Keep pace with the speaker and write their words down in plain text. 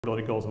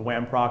scalability goals of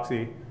WAM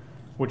proxy,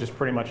 which is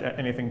pretty much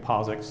anything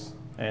POSIX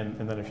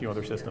and then a few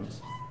other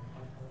systems.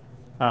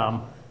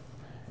 Long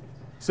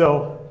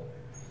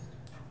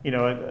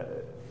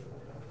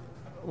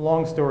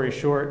story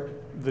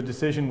short, the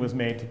decision was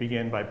made to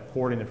begin by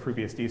porting the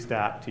FreeBSD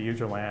stack to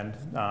userland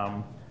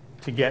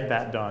to get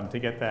that done, to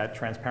get that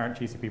transparent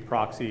TCP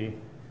proxy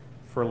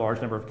for a large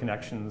number of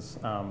connections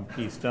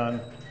piece done.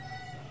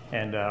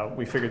 And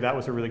we figured that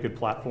was a really good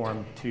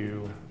platform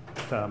to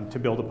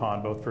build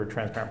upon, both for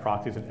transparent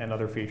proxies and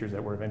other features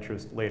that were of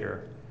interest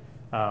later.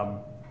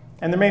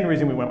 And the main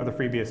reason we went with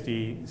the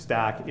FreeBSD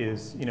stack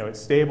is, it's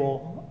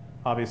stable,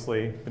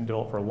 obviously, been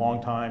built for a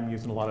long time,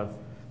 used in a lot of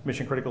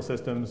mission critical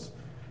systems.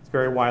 It's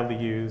very widely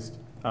used.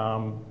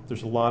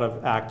 There's a lot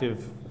of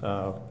active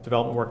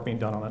development work being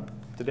done on it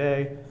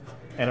today.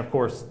 And of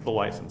course, the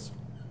license.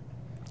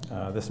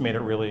 This made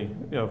it really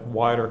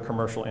wider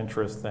commercial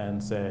interest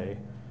than, say,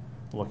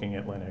 looking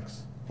at Linux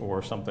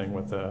or something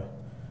with a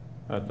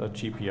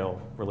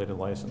GPL-related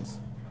license.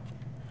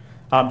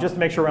 Just to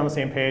make sure we're on the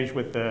same page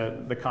with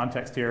the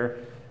context here,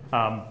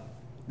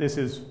 this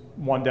is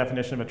one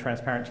definition of a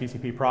transparent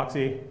TCP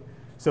proxy.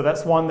 So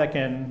that's one that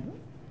can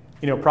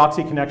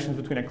proxy connections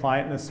between a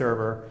client and a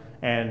server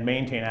and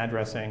maintain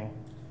addressing,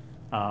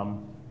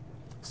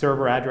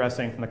 server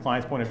addressing from the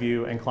client's point of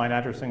view and client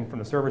addressing from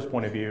the server's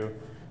point of view.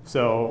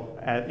 So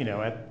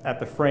at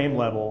the frame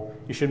level,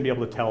 you shouldn't be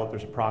able to tell if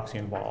there's a proxy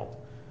involved.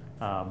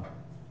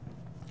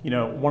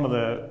 One of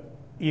the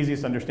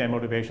easiest to understand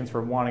motivations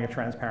for wanting a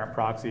transparent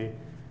proxy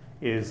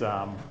is,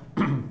 if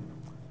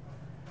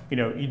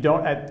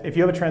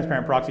you have a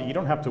transparent proxy, you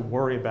don't have to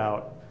worry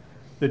about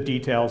the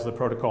details of the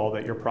protocol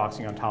that you're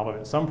proxying on top of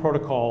it. Some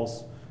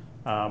protocols,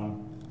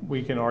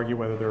 we can argue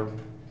whether they're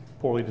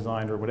poorly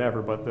designed or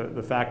whatever, but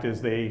the fact is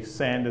they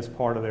send as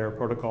part of their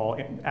protocol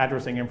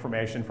addressing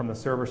information from the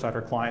server side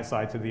or client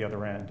side to the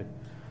other end.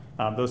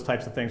 Those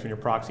types of things when you're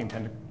proxying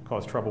tend to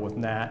cause trouble with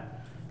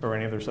NAT or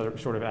any other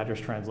sort of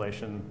address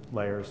translation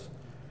layers.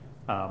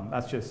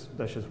 That's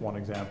just one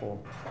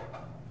example.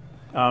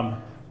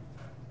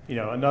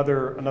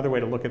 Another way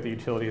to look at the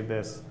utility of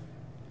this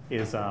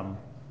is that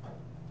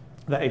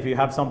if you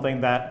have something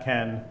that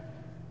can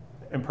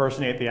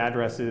impersonate the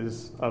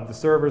addresses of the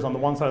servers on the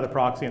one side of the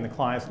proxy and the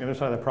clients on the other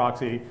side of the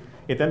proxy,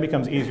 it then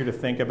becomes easier to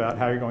think about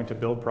how you're going to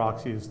build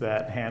proxies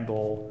that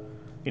handle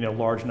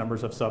large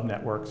numbers of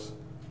subnetworks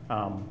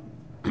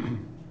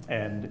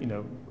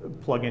and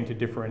plug into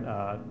different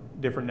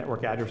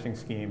network addressing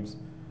schemes.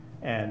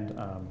 And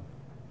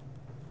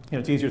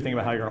it's easier to think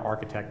about how you're going to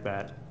architect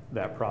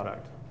that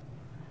product.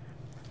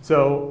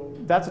 So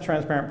that's a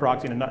transparent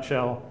proxy in a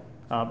nutshell.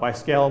 By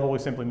scalable, we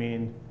simply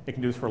mean it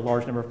can do this for a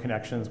large number of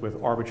connections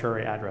with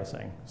arbitrary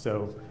addressing.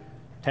 So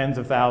tens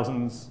of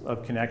thousands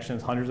of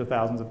connections, hundreds of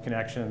thousands of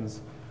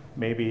connections.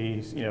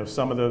 Maybe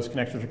some of those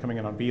connections are coming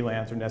in on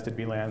VLANs or nested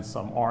VLANs,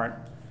 some aren't,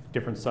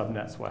 different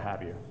subnets, what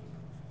have you.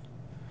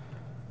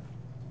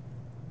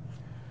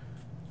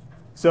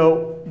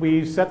 So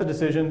we set the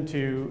decision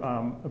to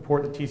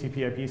import the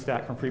TCP/IP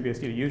stack from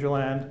FreeBSD to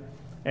userland.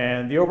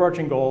 And the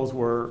overarching goals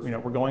were,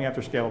 we're going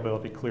after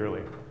scalability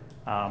clearly.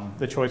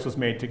 The choice was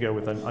made to go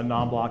with a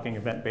non-blocking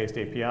event-based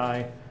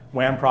API.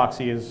 WAM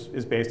proxy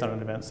is based on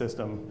an event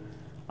system.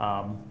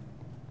 And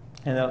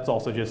that's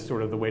also just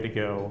sort of the way to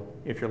go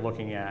if you're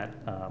looking at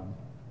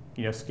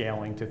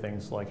scaling to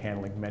things like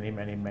handling many,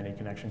 many, many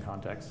connection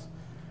contexts.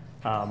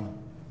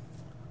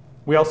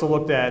 We also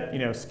looked at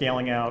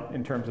scaling out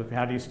in terms of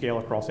how do you scale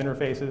across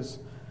interfaces.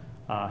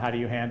 How do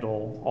you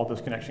handle all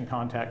those connection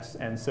contexts?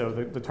 And so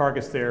the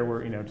targets there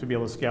were to be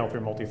able to scale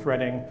through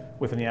multi-threading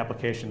within the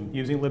application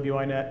using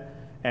libuinet,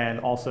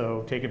 and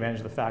also take advantage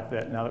of the fact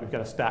that now that we've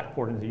got a stack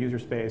port into the user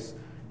space,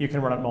 you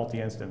can run it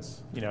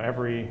multi-instance.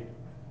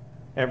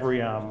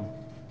 Every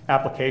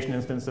application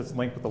instance that's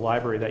linked with the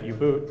library that you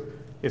boot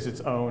is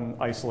its own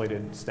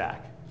isolated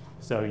stack.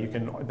 So you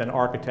can then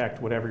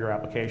architect whatever your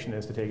application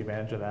is to take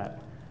advantage of that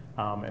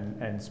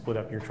and split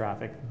up your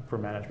traffic for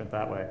management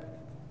that way.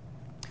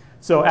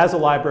 So as a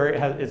library,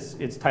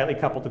 it's tightly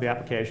coupled to the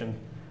application.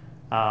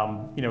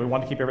 We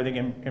want to keep everything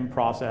in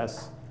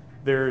process.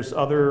 There's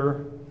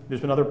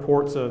been other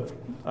ports of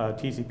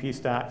TCP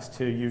stacks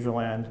to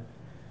userland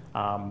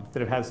that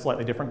have had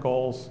slightly different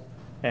goals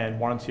and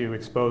wanted to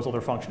expose all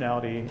their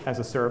functionality as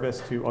a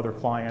service to other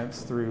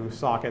clients through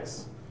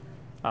sockets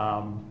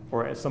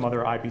or some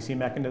other IPC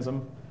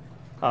mechanism.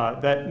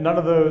 That none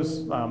of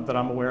those that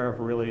I'm aware of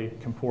really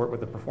comport with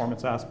the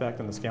performance aspect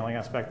and the scaling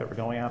aspect that we're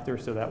going after,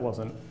 so that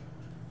wasn't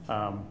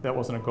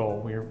a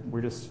goal.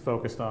 We're just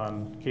focused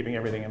on keeping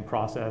everything in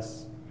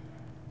process.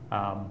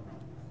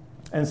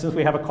 And since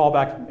we have a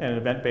callback and an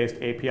event-based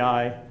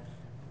API,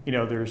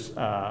 there's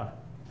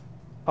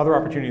other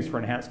opportunities for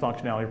enhanced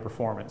functionality or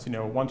performance.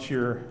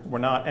 We're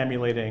not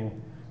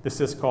emulating the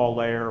syscall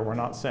layer. We're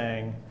not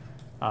saying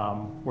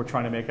we're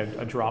trying to make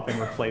a drop-in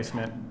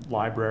replacement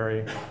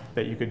library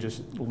that you could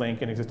just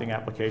link an existing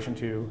application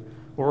to.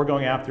 What we're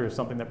going after is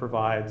something that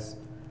provides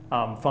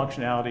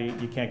functionality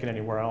you can't get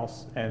anywhere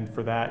else, and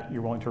for that,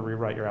 you're willing to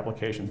rewrite your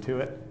application to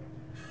it.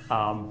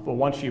 But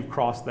once you've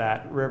crossed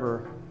that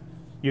river,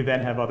 you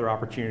then have other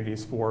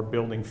opportunities for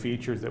building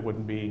features that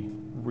wouldn't be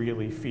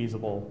really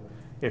feasible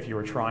if you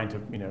were trying to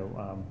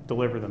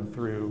deliver them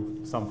through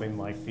something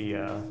like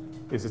the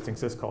existing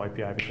syscall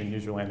API between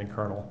userland and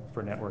kernel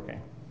for networking.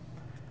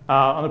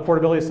 On the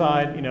portability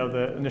side,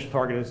 the initial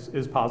target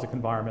is POSIX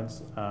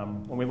environments.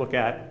 When we look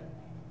at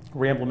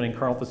re-implementing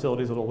kernel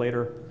facilities a little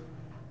later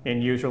in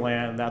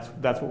userland,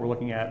 that's what we're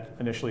looking at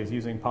initially, is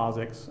using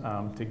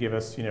POSIX to give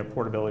us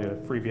portability to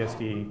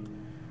FreeBSD,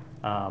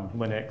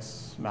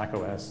 Linux, Mac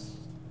OS.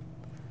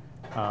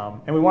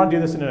 And we want to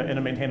do this in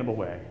a maintainable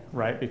way,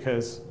 right?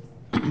 Because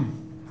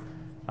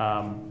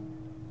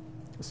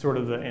sort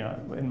of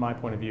in my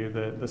point of view,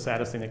 the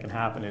saddest thing that can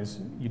happen is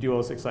you do all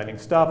this exciting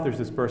stuff, there's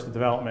this burst of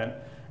development,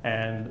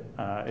 and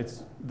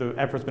the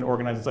effort's been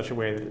organized in such a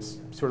way that it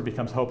sort of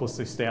becomes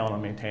hopelessly stale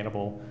and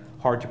unmaintainable,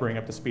 hard to bring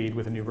up to speed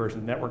with a new version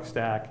of the network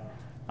stack.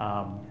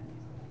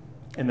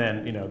 And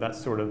then,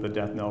 that's sort of the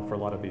death knell for a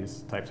lot of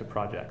these types of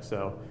projects.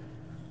 So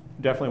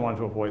definitely wanted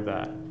to avoid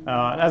that.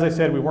 And as I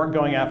said, we weren't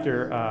going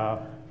after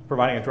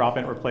providing a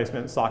drop-in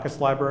replacement sockets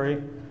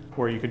library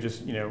where you could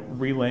just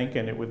relink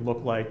and it would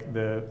look like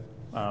the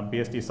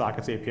BSD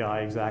sockets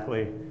API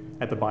exactly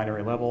at the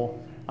binary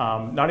level.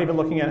 Not even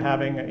looking at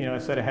having a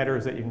set of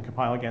headers that you can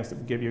compile against that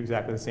would give you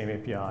exactly the same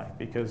API,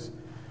 because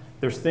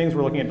there's things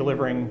we're looking at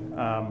delivering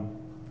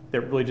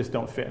that really just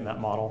don't fit in that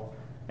model.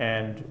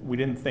 And we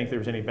didn't think there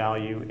was any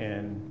value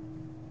in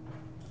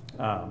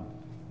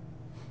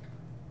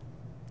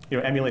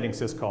emulating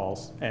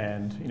syscalls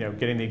and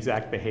getting the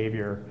exact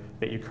behavior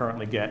that you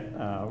currently get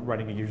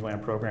running a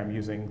userland program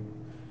using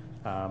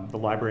the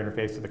library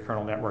interface to the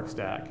kernel network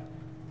stack,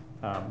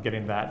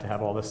 getting that to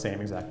have all the same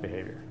exact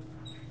behavior.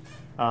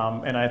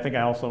 And I think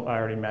I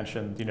already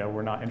mentioned,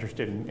 we're not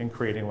interested in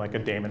creating like a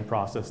daemon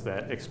process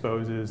that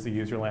exposes the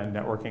userland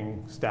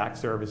networking stack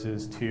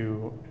services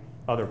to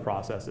other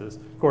processes.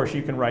 Of course,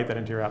 you can write that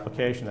into your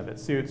application that it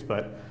suits,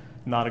 but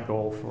not a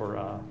goal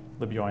for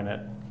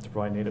libuinet to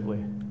provide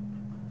natively.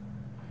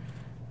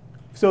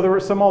 So there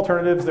were some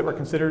alternatives that were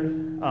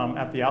considered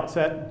at the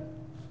outset.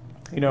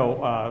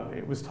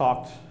 It was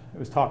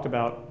talked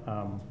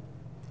about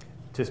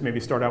to maybe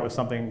start out with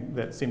something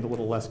that seemed a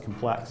little less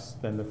complex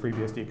than the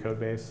FreeBSD code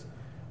base.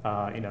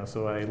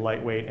 So a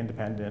lightweight,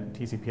 independent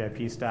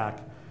TCP/IP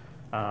stack.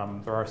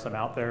 There are some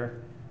out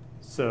there.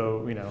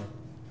 So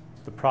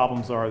the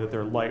problems are that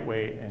they're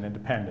lightweight and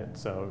independent.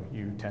 So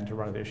you tend to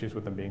run into issues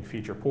with them being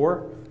feature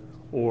poor,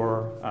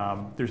 or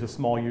there's a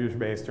small user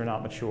base, they're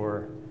not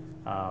mature.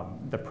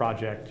 The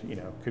project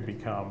could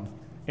become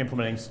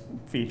implementing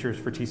features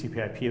for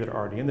TCP/IP that are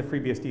already in the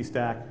FreeBSD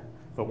stack,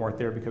 but weren't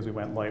there because we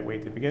went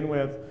lightweight to begin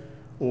with.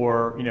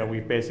 Or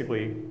we've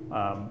basically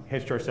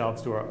hitched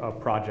ourselves to a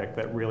project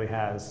that really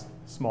has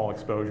small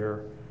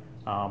exposure,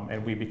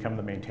 and we become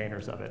the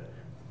maintainers of it.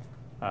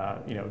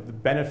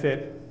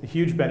 The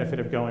huge benefit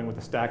of going with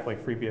a stack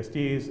like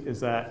FreeBSD's is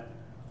that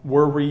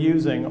we're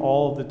reusing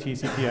all of the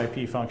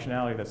TCP/IP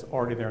functionality that's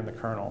already there in the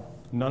kernel.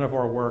 None of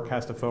our work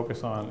has to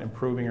focus on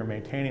improving or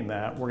maintaining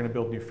that. We're going to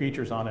build new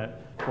features on it.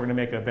 We're going to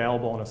make it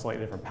available in a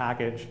slightly different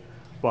package.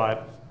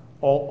 But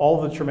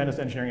all the tremendous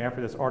engineering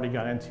effort that's already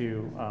gone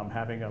into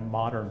having a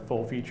modern,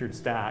 full-featured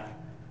stack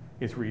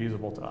is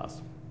reusable to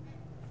us.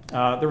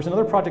 There was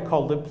another project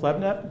called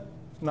libplebnet. I'm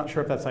not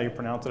sure if that's how you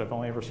pronounce it. I've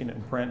only ever seen it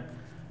in print.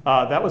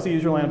 That was the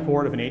userland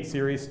port of an 8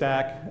 series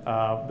stack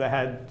that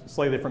had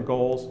slightly different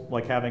goals,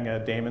 like having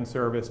a daemon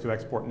service to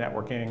export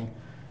networking,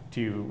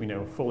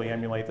 to fully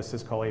emulate the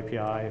syscall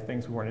API,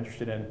 things we weren't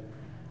interested in.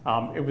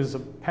 It was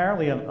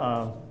apparently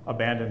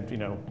abandoned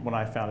when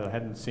I found it. I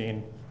haven't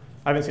seen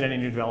any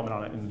new development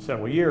on it in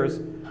several years,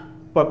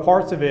 but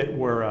parts of it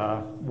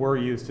were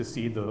used to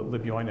seed the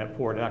libuinet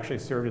port. It actually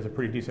served as a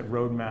pretty decent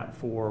roadmap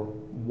for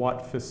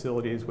what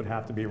facilities would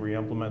have to be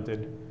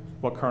re-implemented,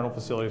 what kernel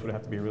facilities would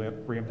have to be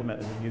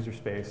re-implemented in user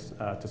space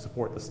to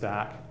support the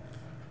stack.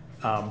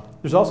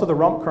 There's also the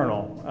rump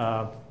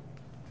kernel,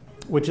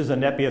 which is a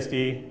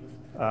NetBSD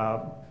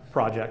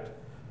project.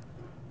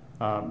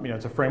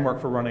 It's a framework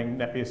for running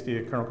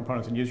NetBSD kernel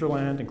components in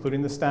userland,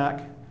 including the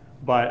stack,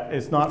 but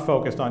it's not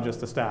focused on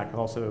just the stack. It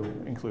also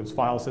includes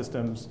file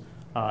systems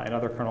and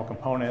other kernel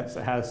components.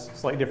 It has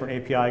slightly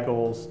different API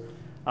goals.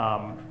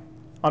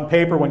 On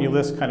paper, when you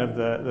list kind of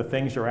the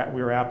things we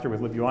were after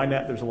with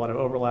libuinet, there's a lot of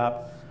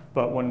overlap.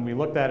 But when we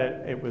looked at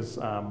it, it was,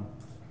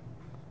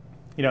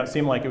 it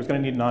seemed like it was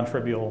going to need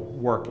non-trivial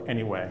work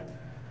anyway.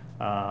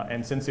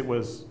 And since it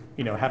was,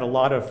 had a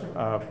lot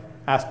of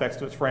aspects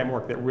to its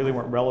framework that really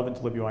weren't relevant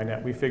to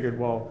libuinet, we figured,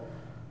 well,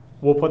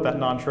 we'll put that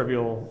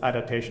non-trivial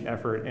adaptation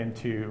effort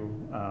into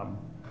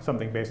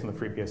something based on the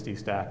FreeBSD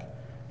stack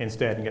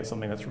instead and get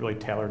something that's really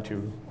tailored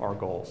to our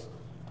goals.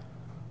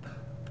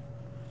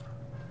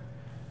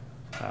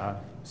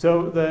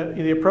 So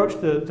the approach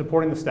to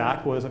porting the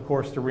stack was, of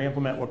course, to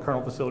re-implement what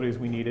kernel facilities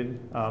we needed.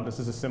 This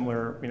is a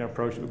similar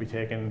approach that would be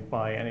taken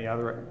by any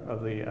other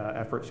of the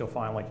efforts you'll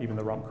find, like even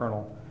the rump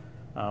kernel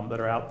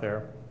that are out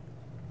there.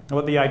 And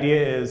what the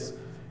idea is,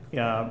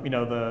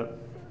 the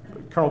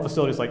kernel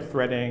facilities like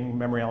threading,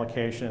 memory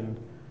allocation,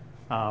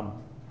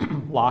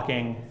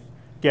 locking,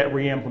 get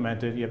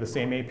re-implemented, you have the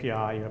same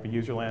API, you have a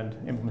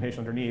userland implementation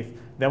underneath,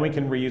 then we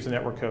can reuse the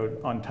network code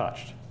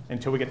untouched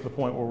until we get to the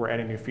point where we're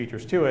adding new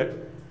features to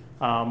it.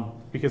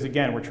 Because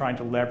again, we're trying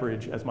to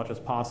leverage as much as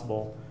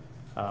possible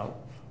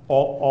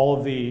all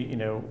of the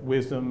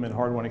wisdom and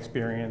hard-won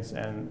experience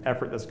and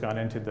effort that's gone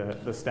into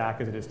the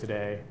stack as it is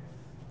today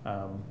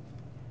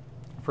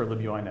for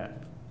libuinet.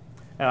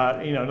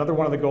 Another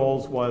one of the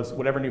goals was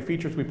whatever new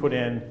features we put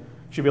in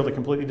should be able to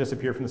completely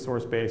disappear from the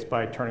source base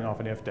by turning off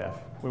an if-def.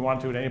 We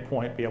wanted to at any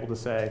point be able to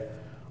say,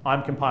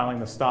 I'm compiling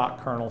the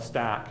stock kernel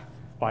stack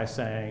by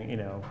saying,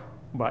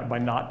 by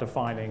not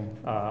defining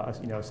a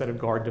set of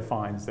guard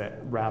defines that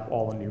wrap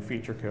all the new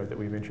feature code that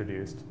we've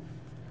introduced.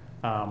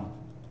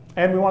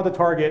 And we wanted to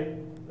target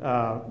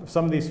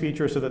some of these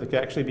features so that they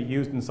could actually be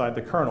used inside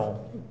the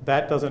kernel.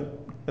 That doesn't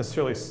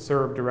necessarily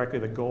serve directly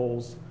the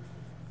goals,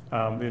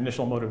 the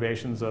initial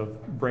motivations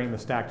of bringing the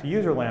stack to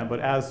userland,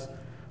 but as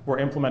we're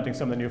implementing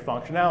some of the new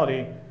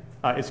functionality,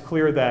 it's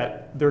clear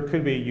that there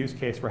could be a use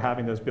case for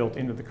having those built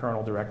into the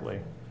kernel directly.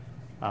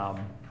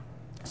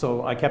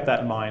 So I kept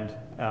that in mind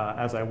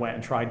as I went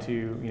and tried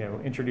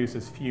to introduce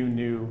as few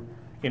new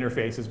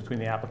interfaces between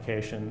the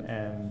application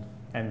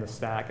and the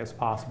stack as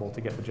possible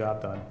to get the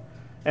job done.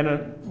 And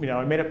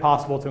I made it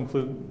possible to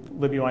include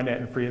libuinet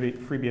and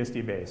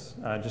FreeBSD base,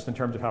 just in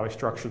terms of how I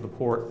structured the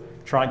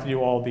port, trying to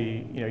do all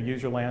the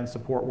userland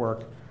support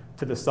work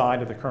to the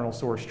side of the kernel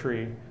source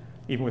tree,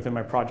 even within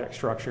my project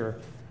structure,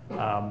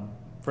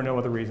 for no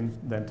other reason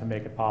than to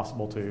make it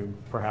possible to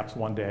perhaps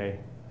one day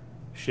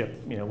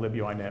ship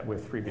libuinet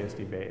with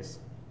FreeBSD base.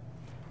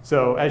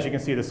 So as you can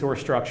see, the source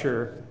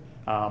structure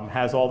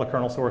has all the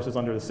kernel sources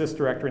under the sys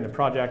directory in the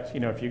project.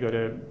 If you go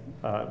to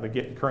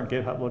the current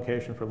GitHub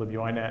location for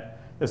libuinet,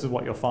 this is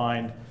what you'll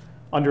find.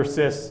 Under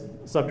sys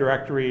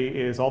subdirectory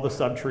is all the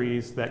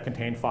subtrees that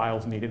contain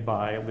files needed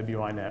by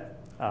libuinet.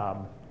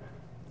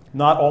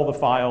 Not all the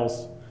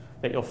files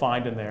that you'll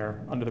find in there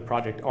under the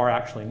project are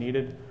actually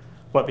needed,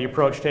 but the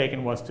approach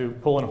taken was to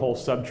pull in whole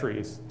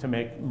subtrees to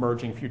make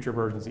merging future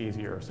versions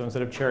easier. So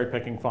instead of cherry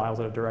picking files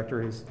out of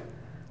directories,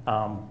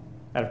 out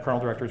of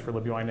kernel directories for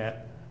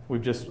libuinet,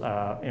 we've just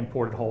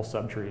imported whole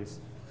subtrees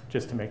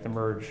just to make the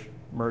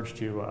merge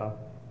to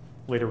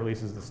later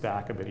releases of the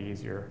stack a bit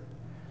easier.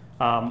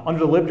 Under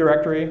the lib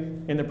directory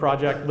in the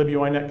project,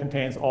 libuinet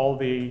contains all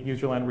the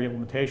userland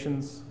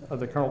reimplementations of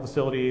the kernel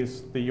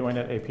facilities, the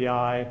UNIX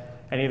API,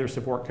 any other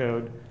support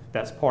code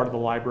that's part of the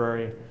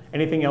library.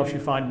 Anything else you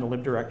find in the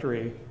lib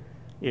directory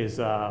is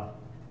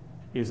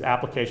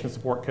application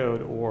support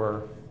code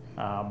or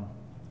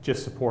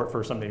just support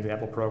for some of the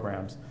example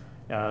programs.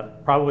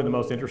 Probably the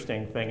most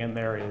interesting thing in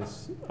there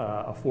is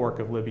a fork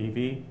of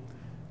libev,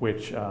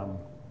 which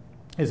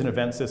is an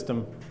event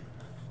system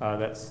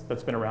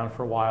that's been around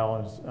for a while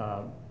and is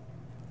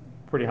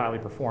pretty highly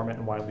performant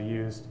and widely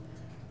used.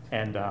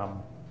 And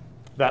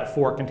that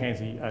fork contains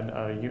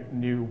a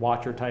new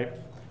watcher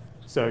type,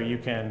 so you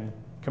can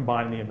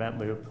combine in the event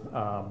loop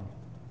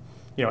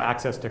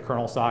access to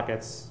kernel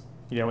sockets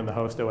in the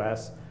host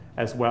OS,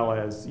 as well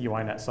as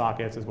UINet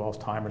sockets, as well as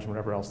timers and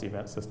whatever else the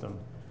event system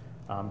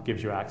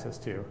gives you access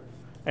to.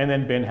 And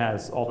then bin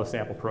has all the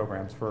sample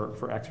programs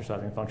for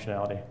exercising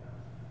functionality.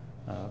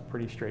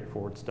 Pretty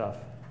straightforward stuff.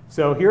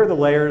 So here are the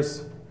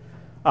layers.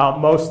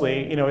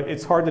 Mostly,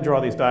 it's hard to draw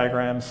these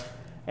diagrams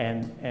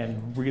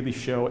and really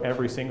show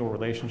every single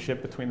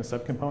relationship between the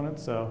subcomponents.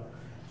 So,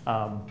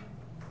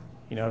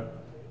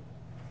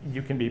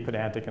 you can be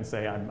pedantic and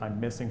say I'm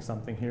missing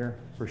something here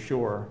for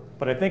sure.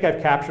 But I think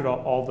I've captured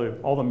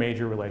all the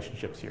major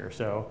relationships here.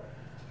 So,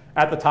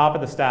 at the top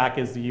of the stack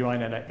is the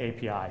UINet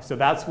API. So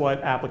that's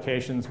what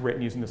applications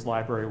written using this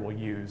library will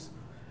use.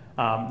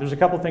 There's a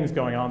couple things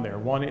going on there.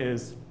 One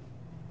is,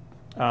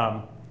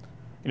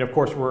 of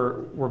course,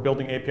 we're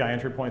building API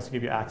entry points to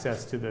give you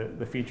access to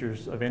the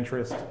features of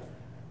interest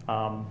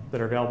that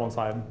are available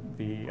inside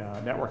the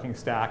networking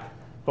stack.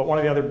 But one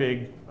of the other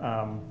big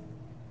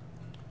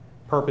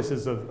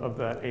purposes of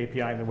that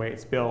API and the way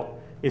it's built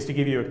is to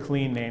give you a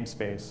clean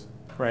namespace,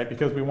 right?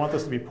 Because we want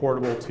this to be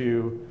portable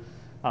to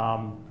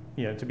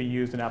be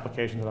used in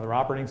applications and other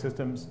operating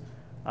systems.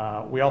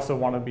 We also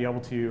want to be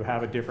able to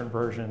have a different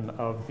version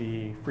of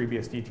the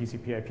FreeBSD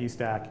TCP/IP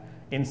stack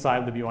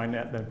inside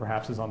libuinet than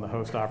perhaps is on the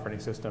host operating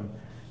system.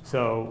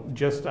 So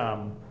just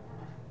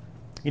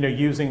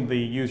using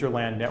the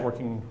userland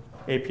networking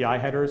API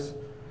headers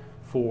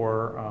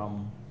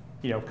for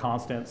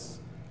constants,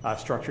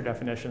 structure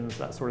definitions,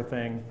 that sort of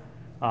thing,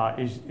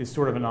 is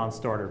sort of a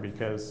non-starter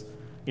because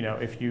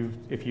if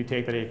you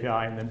take that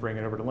API and then bring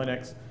it over to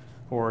Linux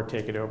or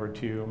take it over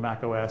to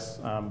Mac OS,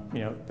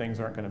 things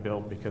aren't going to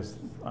build because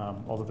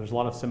although there's a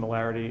lot of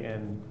similarity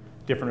in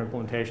different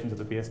implementations of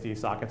the BSD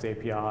sockets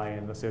API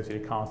and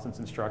associated constants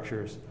and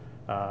structures,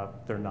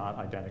 they're not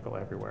identical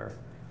everywhere.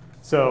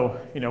 So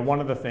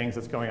one of the things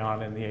that's going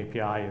on in the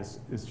API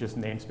is just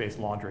namespace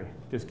laundry,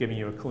 just giving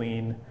you a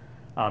clean,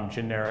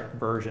 generic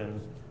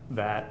version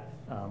that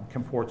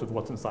comports with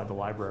what's inside the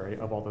library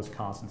of all those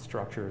constant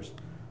structures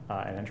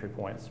and entry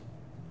points.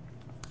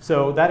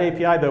 So that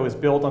API, though, is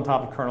built on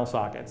top of kernel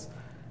sockets.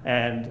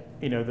 And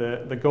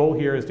the goal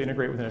here is to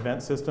integrate with an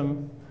event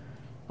system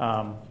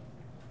of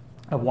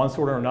one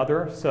sort or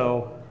another.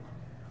 So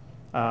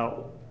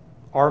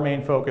our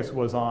main focus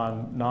was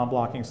on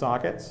non-blocking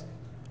sockets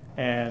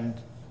and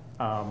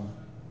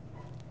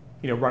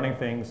running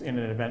things in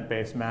an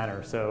event-based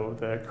manner. So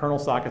the kernel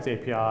sockets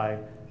API, I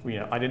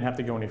didn't have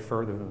to go any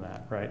further than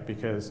that, right?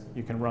 Because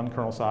you can run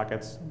kernel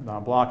sockets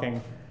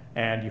non-blocking,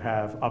 and you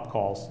have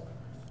upcalls,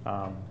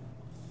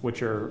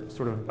 which are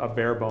sort of a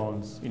bare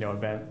bones,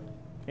 event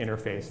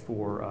interface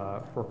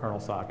for kernel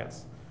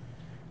sockets.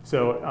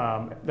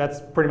 So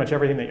that's pretty much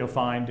everything that you'll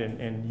find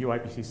in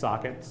UIPC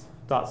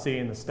sockets.c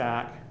in the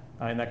stack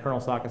in that kernel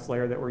sockets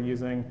layer that we're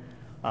using.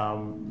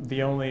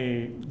 The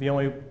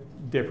only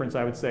difference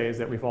I would say is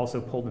that we've also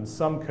pulled in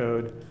some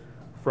code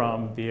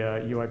from the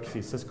UIPC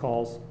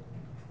syscalls.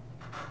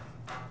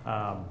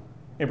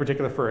 In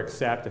particular for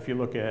accept, if you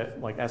look at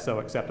like SO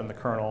accept in the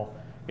kernel,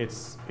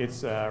 it's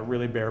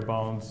really bare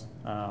bones.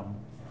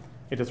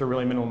 It does a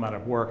really minimal amount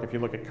of work. If you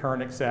look at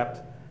current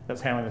accept, that's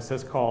handling the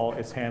syscall.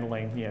 It's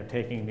handling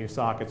taking new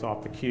sockets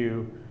off the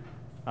queue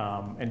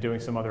and doing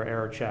some other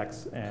error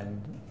checks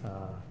and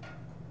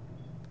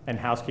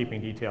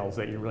housekeeping details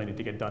that you really need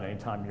to get done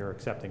anytime you're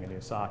accepting a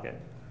new socket.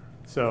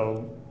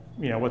 So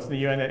what's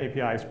the UNIX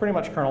API is pretty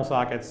much kernel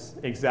sockets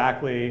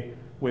exactly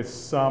with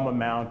some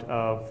amount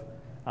of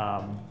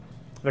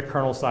the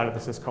kernel side of the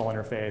syscall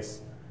interface,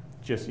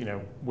 just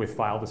with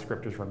file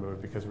descriptors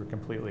removed because we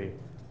completely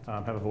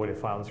have avoided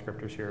file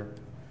descriptors here.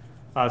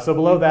 So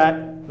below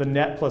that, the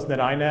net plus net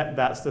inet,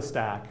 that's the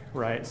stack,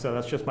 right? So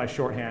that's just my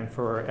shorthand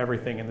for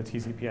everything in the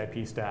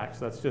TCP/IP stack.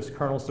 So that's just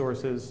kernel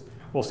sources.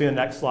 We'll see in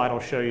the next slide, I'll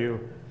show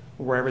you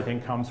where everything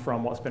comes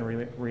from, what's been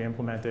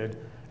re-implemented.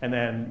 And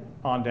then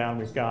on down,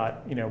 we've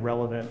got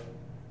relevant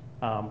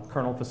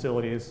kernel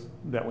facilities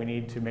that we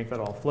need to make that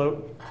all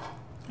float.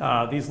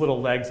 These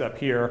little legs up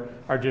here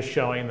are just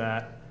showing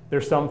that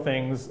there's some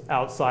things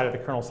outside of the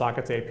kernel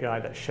sockets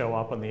API that show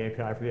up on the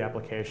API for the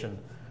application.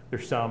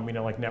 There's some,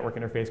 like network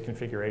interface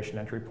configuration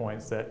entry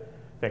points that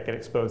get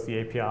exposed to the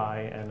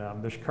API, and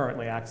there's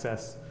currently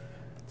access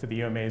to the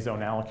UMA zone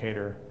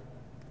allocator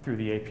through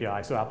the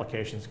API, so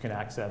applications can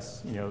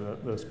access,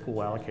 those pool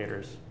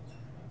allocators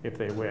if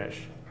they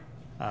wish.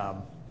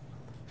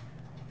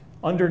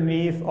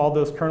 Underneath all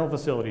those kernel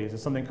facilities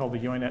is something called the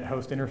UNIX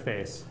host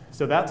interface.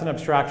 So that's an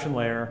abstraction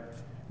layer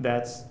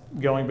that's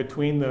going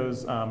between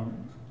those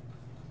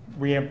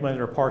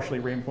re-implemented or partially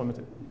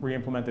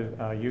re-implemented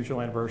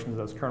userland versions of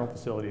those kernel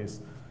facilities.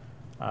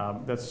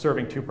 That's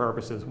serving two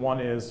purposes. One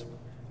is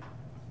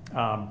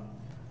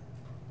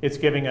it's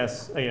giving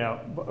us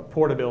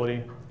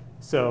portability.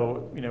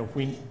 So if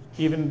we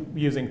even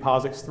using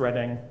POSIX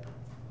threading,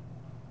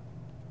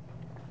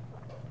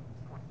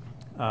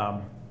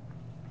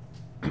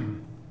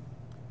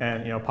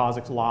 and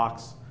POSIX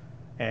locks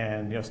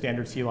and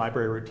standard C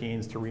library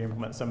routines to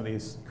re-implement some of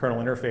these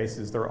kernel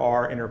interfaces, there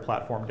are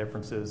inter-platform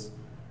differences.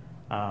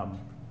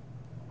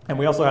 And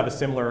we also have a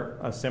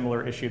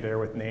similar issue there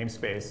with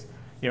namespace.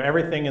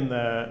 Everything in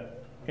the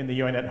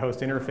UNIX host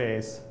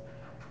interface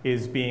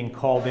is being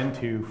called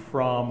into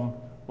from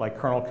like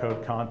kernel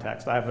code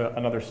context. I have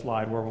another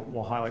slide where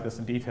we'll highlight this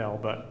in detail,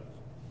 but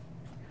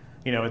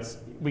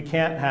we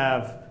can't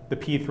have the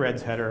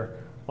pthreads header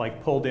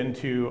like pulled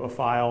into a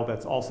file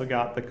that's also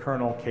got the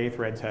kernel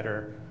kthreads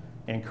header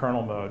in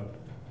kernel mode,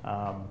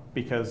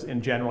 because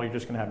in general you're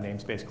just going to have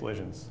namespace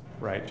collisions,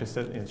 right?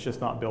 It's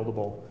just not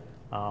buildable.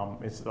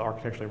 It's the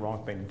architecturally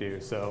wrong thing to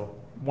do. So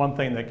one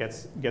thing that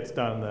gets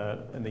done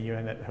in the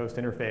UNIX host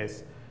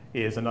interface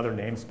is another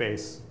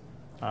namespace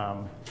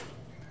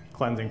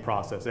cleansing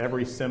process.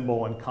 Every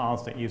symbol and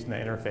constant used in the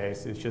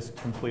interface is just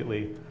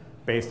completely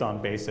based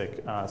on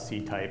basic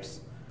C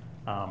types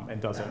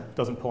and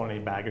doesn't pull any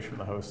baggage from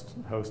the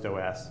host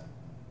OS.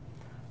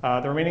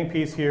 The remaining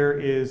piece here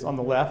is on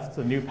the left,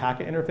 the new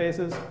packet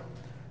interfaces.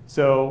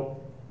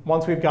 So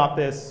once we've got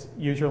this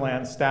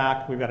userland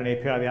stack, we've got an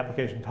API of the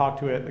application to talk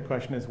to it. The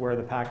question is where are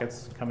the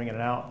packets coming in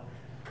and out?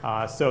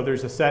 So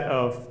there's a set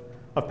of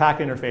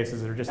packet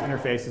interfaces that are just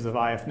interfaces of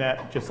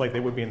IFNet, just like they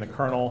would be in the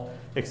kernel,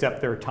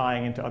 except they're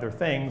tying into other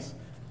things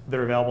that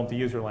are available to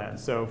userland.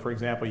 So for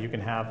example, you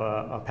can have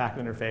a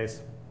packet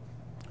interface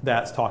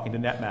that's talking to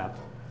netmap,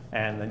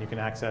 and then you can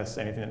access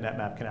anything that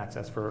netmap can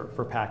access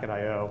for packet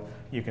IO.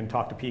 You can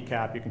talk to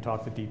PCAP, you can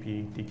talk to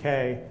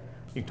DPDK,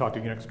 you can talk to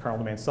Unix kernel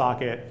domain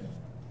socket,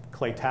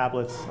 clay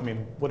tablets,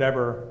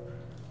 whatever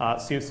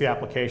suits the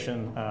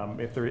application.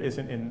 If there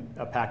isn't in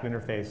a packet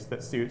interface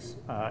that suits,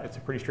 it's a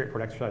pretty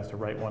straightforward exercise to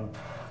write one.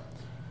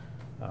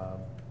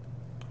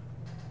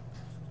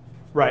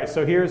 Right,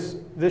 so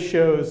this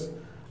shows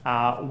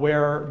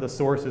where the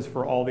sources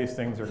for all these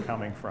things are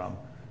coming from.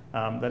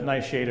 That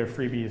nice shade of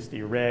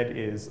FreeBSD red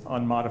is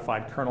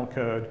unmodified kernel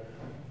code.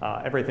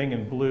 Everything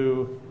in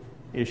blue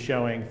is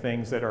showing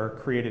things that are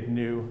created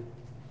new,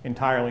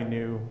 entirely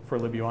new for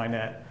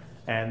libuinet.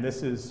 And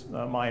this is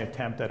my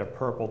attempt at a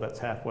purple that's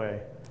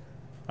halfway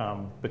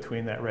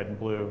between that red and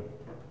blue.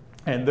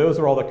 And those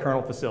are all the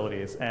kernel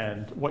facilities.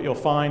 And what you'll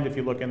find if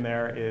you look in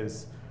there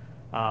is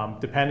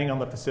Depending on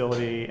the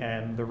facility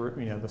and the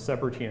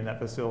subroutine in that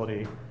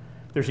facility,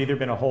 there's either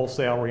been a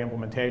wholesale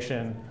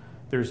reimplementation,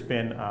 there's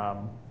been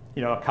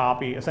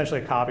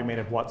essentially a copy made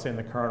of what's in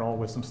the kernel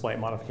with some slight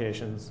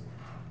modifications,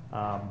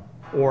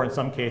 or in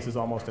some cases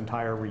almost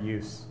entire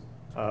reuse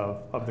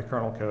of the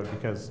kernel code,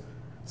 because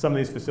some of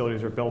these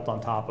facilities are built on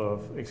top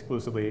of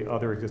exclusively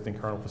other existing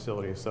kernel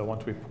facilities. So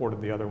once we've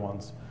ported the other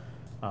ones,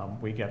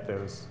 we get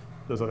those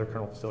other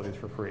kernel facilities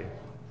for free.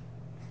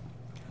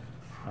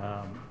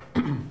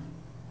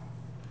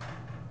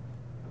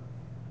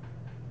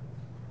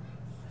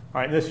 All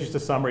right, this is just a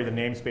summary of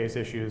the namespace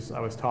issues I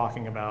was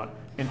talking about.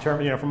 In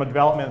terms, from a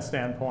development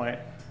standpoint,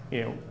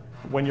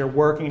 when you're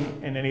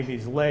working in any of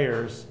these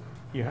layers,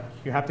 you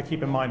have to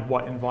keep in mind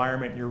what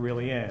environment you're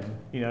really in.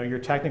 You're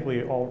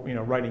technically all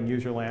writing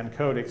userland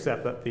code,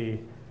 except that the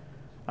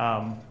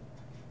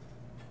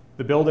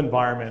build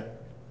environment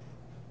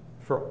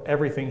for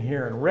everything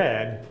here in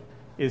red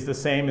is the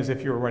same as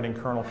if you were writing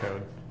kernel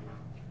code,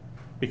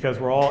 because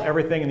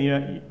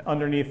everything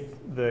underneath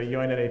the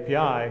UINet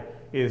API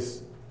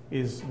is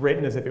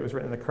written as if it was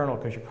written in the kernel,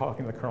 because you're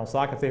talking to the kernel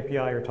sockets API,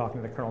 you're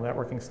talking to the kernel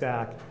networking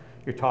stack,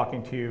 you're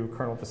talking to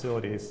kernel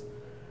facilities,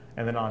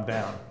 and then on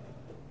down.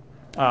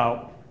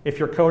 If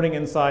you're coding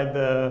inside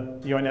the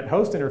UINet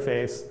host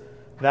interface,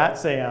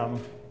 that's a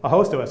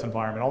host OS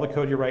environment. All the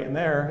code you write in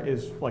there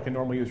is like a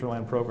normal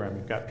userland program.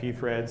 You've got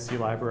pthreads, C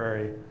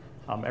library,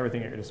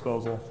 everything at your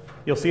disposal.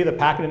 You'll see the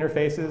packet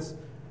interfaces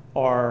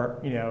are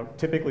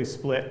typically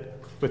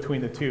split between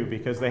the two,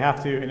 because they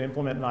have to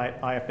implement an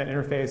IFNet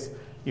interface.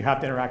 You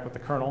have to interact with the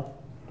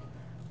kernel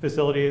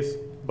facilities,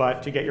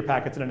 but to get your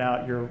packets in and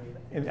out, you're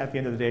at the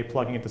end of the day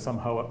plugging into some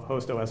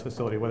host OS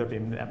facility, whether it be a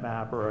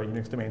netmap or a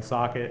Unix domain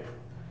socket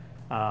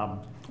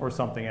or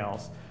something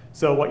else.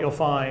 So what you'll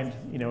find,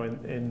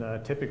 in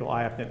the typical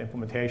IFNet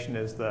implementation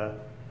is the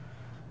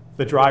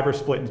driver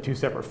split into two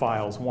separate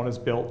files. One is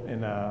built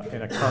in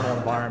a kernel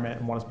environment,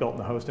 and one is built in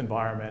the host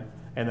environment.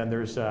 And then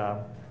there's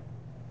an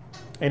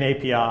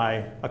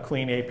API, a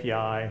clean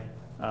API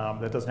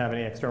that doesn't have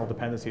any external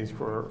dependencies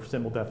for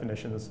symbol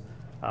definitions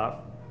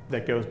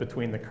that goes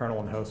between the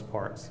kernel and host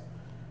parts.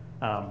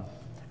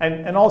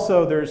 And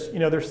also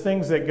there's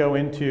things that go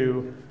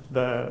into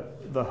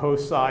the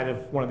host side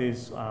of one of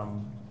these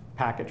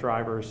packet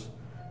drivers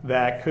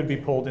that could be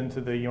pulled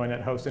into the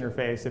UINet host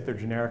interface if they're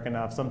generic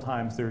enough.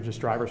 Sometimes they're just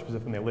driver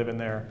specific and they live in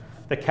there.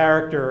 The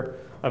character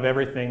of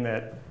everything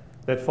that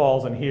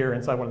falls in here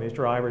inside one of these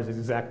drivers is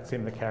exactly the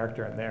same as the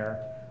character in there.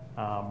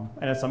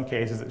 And in some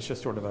cases, it's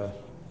just sort of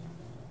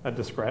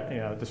just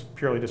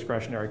purely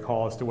discretionary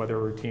call as to whether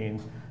a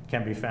routine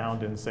can be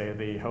found in, say,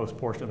 the host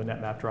portion of the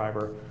netmap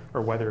driver,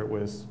 or whether it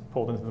was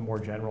pulled into the more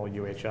general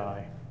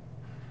UHI.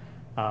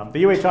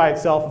 The UHI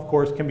itself, of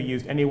course, can be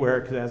used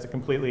anywhere because it has a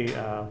completely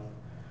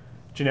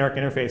generic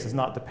interface. It's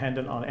not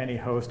dependent on any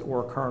host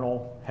or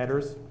kernel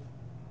headers.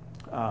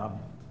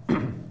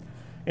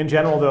 In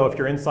general, though, if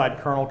you're inside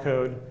kernel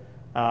code,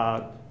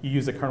 you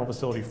use the kernel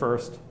facility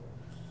first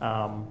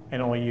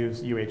and only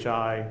use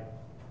UHI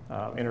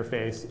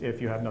interface if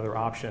you have another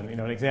option.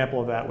 An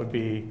example of that would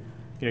be,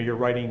 you're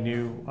writing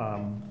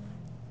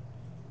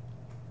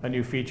a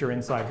new feature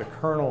inside the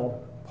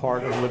kernel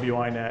part of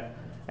libuinet,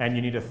 and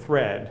you need a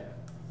thread.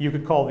 You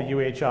could call the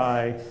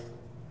UHI,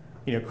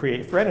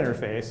 create thread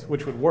interface,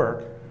 which would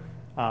work.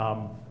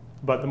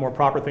 But the more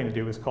proper thing to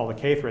do is call the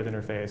kthread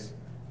interface,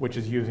 which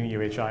is using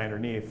UHI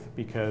underneath,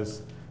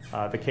 because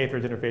the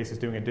kthread interface is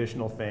doing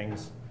additional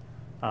things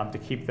to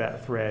keep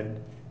that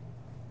thread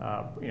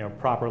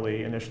properly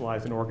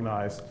initialized and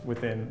organized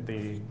within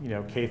the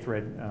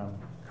kthread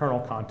kernel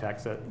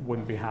context that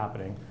wouldn't be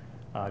happening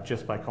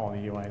just by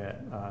calling the UINet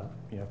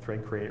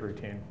thread create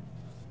routine.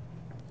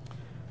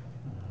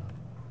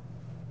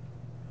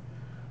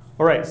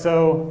 All right,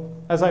 so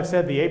as I've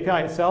said, the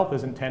API itself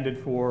is intended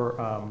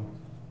for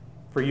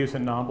use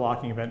in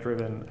non-blocking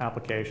event-driven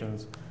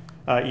applications.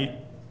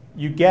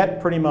 You get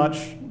pretty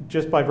much,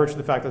 just by virtue of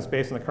the fact that it's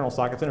based on the kernel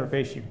sockets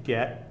interface, you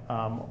get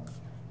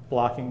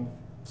blocking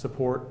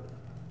support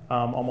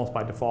almost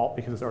by default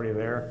because it's already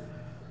there.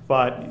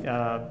 But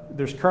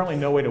there's currently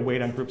no way to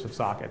wait on groups of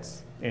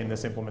sockets in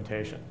this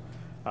implementation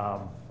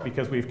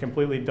because we've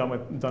completely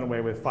done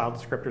away with file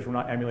descriptors. We're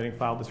not emulating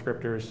file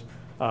descriptors.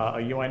 A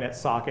UINet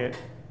socket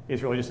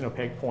is really just an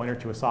opaque pointer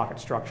to a socket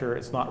structure.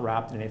 It's not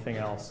wrapped in anything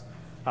else.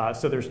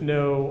 So there's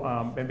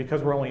no, and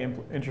because we're only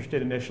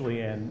interested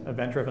initially in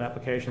event-driven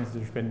applications,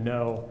 there's been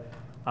no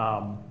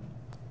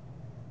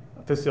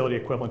facility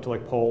equivalent to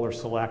like poll or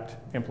select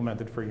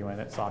implemented for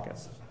UINet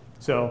sockets.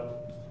 So,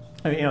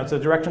 it's a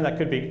direction that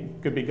could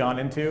be gone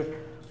into,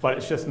 but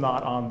it's just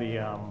not on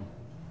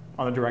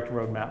the direct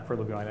roadmap for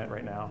libuinet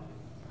right now.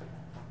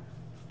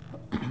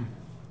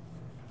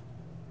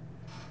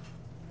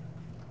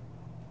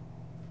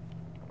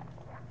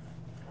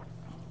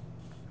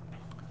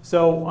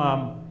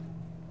 So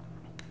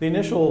the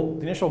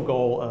initial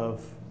goal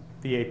of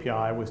the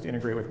API was to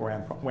integrate with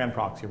WAN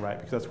proxy, right?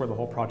 Because that's where the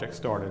whole project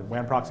started.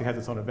 WAN proxy has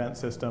its own event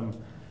system.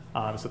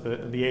 So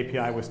the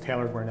API was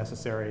tailored where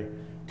necessary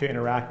to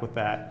interact with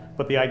that.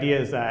 But the idea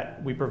is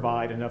that we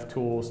provide enough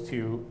tools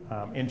to,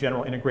 in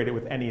general, integrate it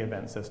with any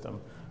event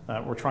system.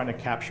 We're trying to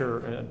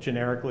capture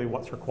generically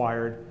what's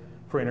required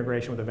for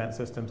integration with event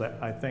systems.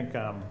 I think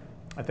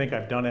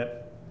I've done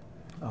it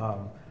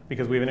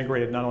because we've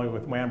integrated not only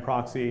with WAN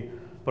proxy,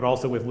 but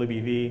also with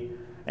libuinet.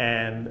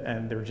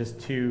 And they're just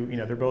two,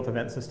 they're both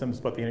event systems,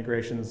 but the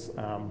integrations,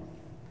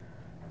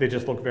 they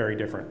just look very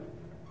different.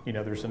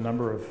 There's a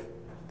number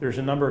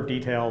of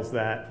details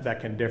that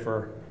can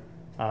differ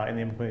in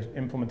the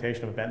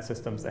implementation of event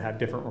systems that have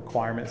different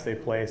requirements they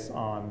place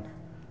on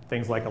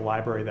things like a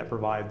library that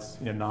provides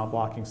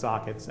non-blocking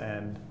sockets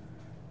and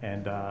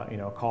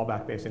a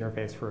callback-based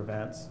interface for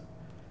events.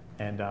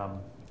 And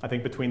I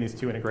think between these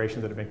two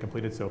integrations that have been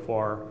completed so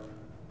far,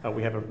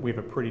 we have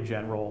a pretty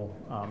general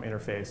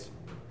interface.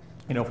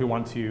 If we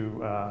want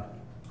to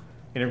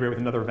integrate with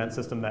another event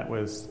system that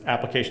was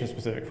application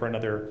specific for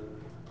another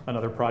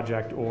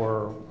project,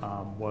 or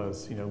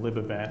was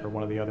libevent or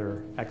one of the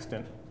other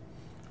extant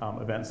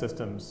event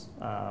systems,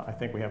 I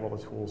think we have all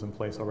the tools in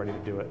place already to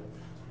do it.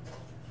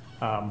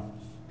 One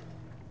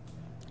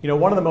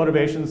of the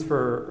motivations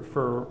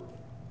for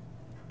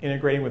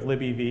integrating with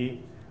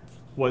libuinet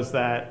was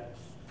that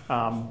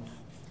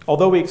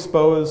although we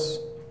expose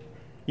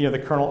the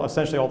kernel,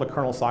 essentially all the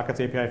kernel sockets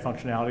API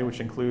functionality,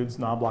 which includes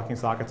non-blocking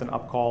sockets and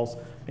upcalls,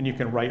 and you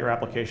can write your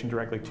application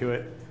directly to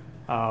it.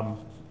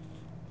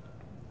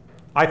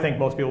 I think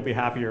most people will be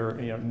happier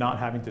not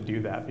having to do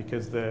that,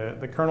 because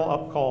the kernel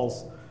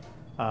upcalls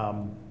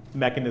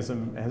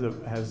mechanism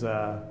has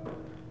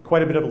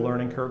quite a bit of a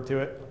learning curve to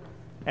it,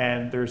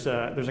 and there's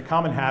a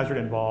common hazard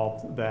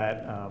involved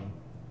that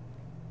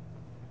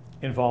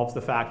involves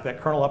the fact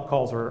that kernel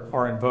upcalls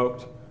are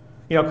invoked.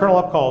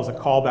 Kernel upcall is a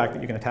callback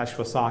that you can attach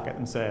to a socket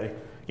and say,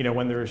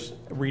 when there's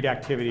read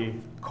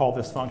activity, call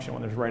this function.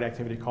 When there's write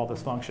activity, call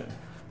this function.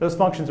 Those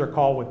functions are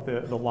called with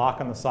the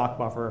lock on the sock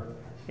buffer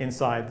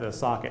inside the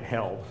socket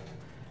held.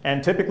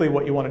 And typically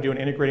what you want to do in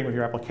integrating with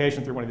your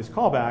application through one of these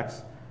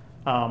callbacks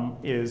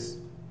is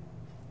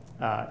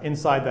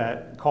inside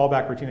that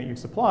callback routine that you've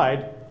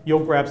supplied,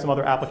 you'll grab some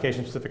other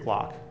application-specific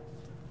lock,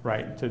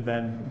 right, to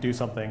then do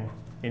something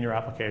in your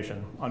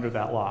application under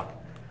that lock.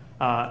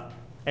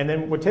 And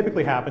then what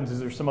typically happens is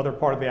there's some other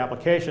part of the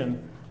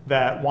application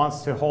that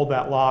wants to hold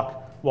that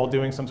lock while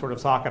doing some sort of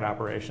socket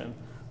operation.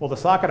 Well, the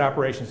socket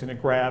operation is going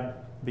to grab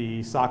the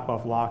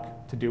sockbuff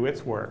lock to do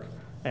its work.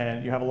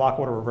 And you have a lock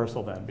order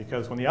reversal then,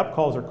 because when the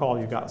upcalls are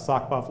called, you've got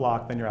sockbuff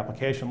lock, then your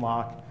application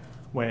lock.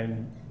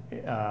 When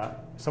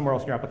somewhere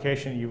else in your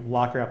application, you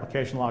lock your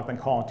application lock, then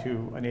call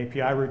into an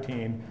API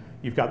routine,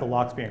 you've got the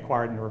locks being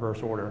acquired in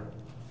reverse order.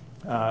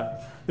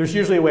 There's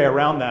usually a way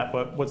around that,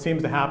 but what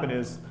seems to happen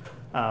is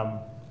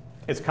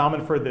it's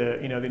common for the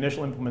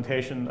initial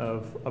implementation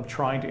of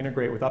trying to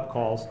integrate with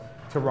upcalls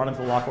to run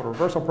into the lock order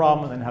reversal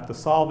problem and then have to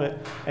solve it.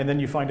 And then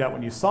you find out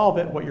when you solve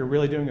it, what you're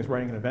really doing is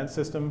writing an event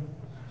system,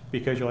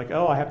 because you're like,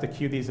 oh, I have to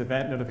queue these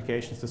event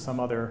notifications to some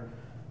other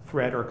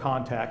thread or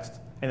context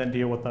and then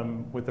deal with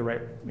them with the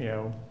right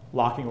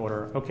locking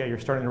order. Okay, you're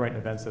starting to write an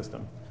event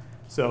system.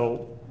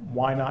 So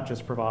why not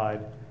just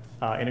provide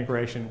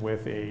integration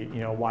with a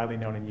widely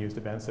known and used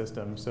event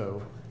system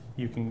so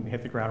you can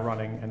hit the ground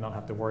running and not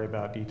have to worry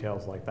about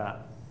details like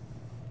that.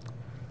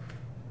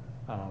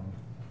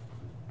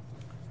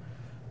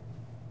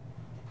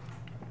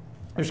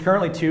 There's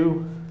currently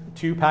two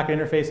packet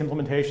interface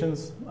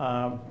implementations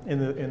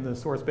in the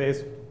source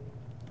base.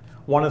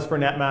 One is for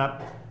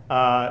netmap.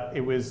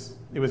 It was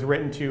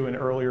written to an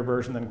earlier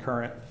version than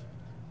current.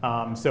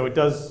 So it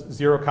does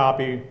zero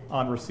copy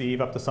on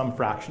receive up to some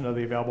fraction of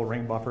the available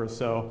ring buffers.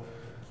 So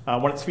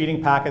when it's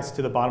feeding packets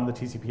to the bottom of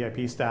the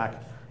TCP/IP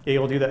stack, it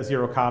will do that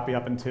zero copy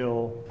up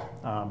until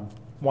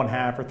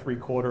 1/2 or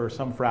 3/4 or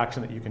some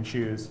fraction that you can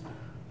choose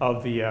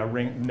of the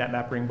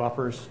netmap ring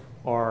buffers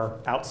are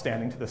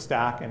outstanding to the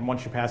stack. And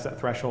once you pass that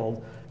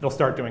threshold, it'll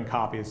start doing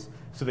copies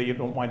so that you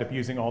don't wind up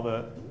using all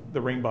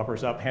the ring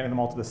buffers up, handing them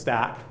all to the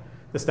stack.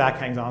 The stack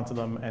hangs onto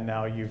them, and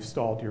now you've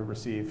stalled your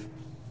receive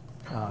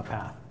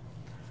path.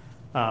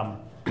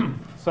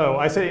 So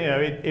I say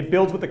it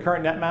builds with the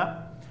current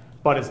netmap,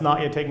 but it's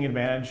not yet taking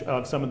advantage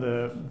of some of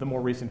the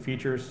more recent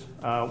features,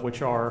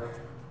 which are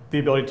the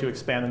ability to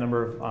expand the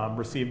number of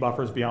receive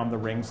buffers beyond the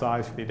ring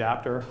size for the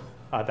adapter.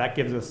 That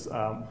gives us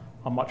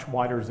a much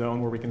wider zone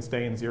where we can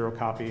stay in zero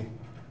copy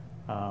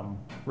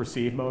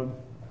receive mode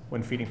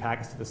when feeding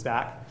packets to the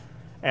stack.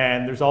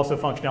 And there's also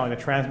functionality on the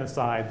transmit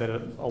side that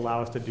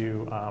allow us to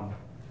do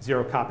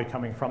zero copy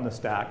coming from the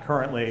stack.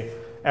 Currently,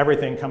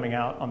 everything coming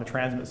out on the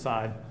transmit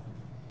side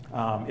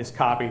is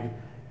copied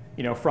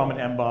from an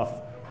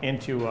mbuff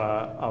into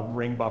a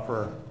ring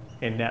buffer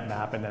in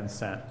netmap and then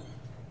sent.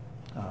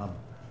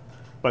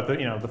 But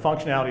the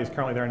functionality is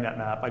currently there in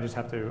netmap. I just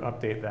have to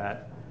update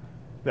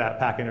that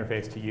packet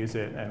interface to use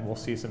it, and we'll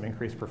see some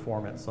increased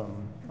performance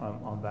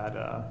on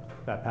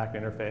that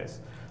packet interface.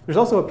 There's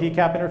also a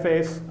PCAP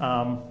interface,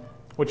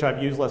 which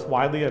I've used less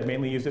widely. I've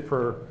mainly used it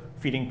for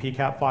feeding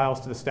PCAP files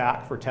to the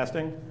stack for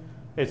testing.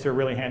 It's a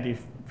really handy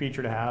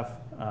feature to have.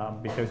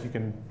 because you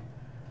can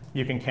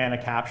can a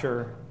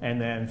capture and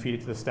then feed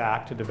it to the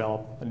stack to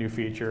develop a new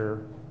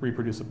feature,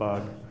 reproduce a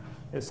bug,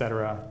 et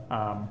cetera.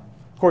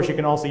 Of course, you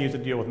can also use it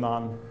to deal with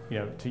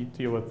to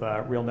deal with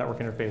real network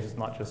interfaces,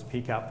 not just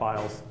PCAP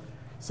files.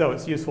 So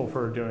it's useful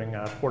for doing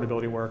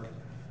portability work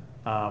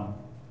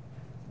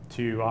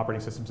to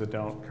operating systems that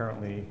don't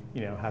currently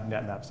have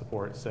netmap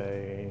support,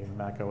 say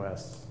Mac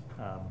OS.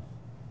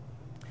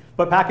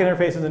 But packet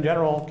interfaces in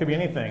general could be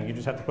anything. You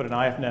just have to put an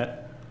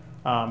IFNet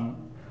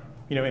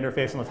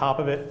interface on the top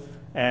of it,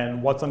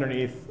 and what's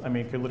underneath, I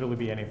mean, it could literally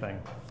be anything.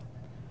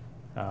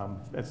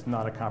 It's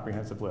not a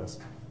comprehensive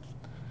list.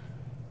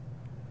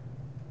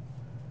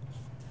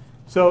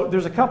 So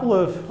there's a couple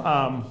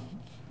of,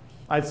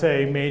 I'd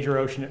say, major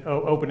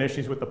open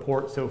issues with the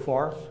port so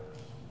far.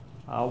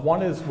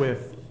 One is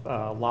with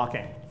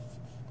locking.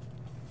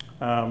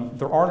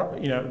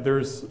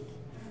 There's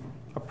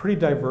a pretty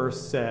diverse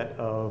set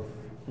of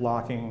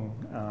locking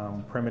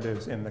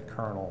primitives in the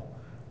kernel,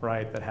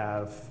 right, that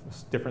have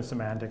different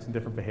semantics and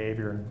different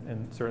behavior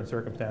in certain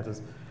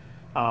circumstances.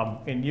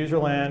 In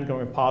userland,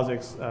 going with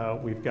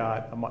POSIX, we've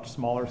got a much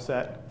smaller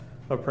set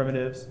of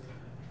primitives,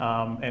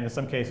 and in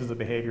some cases the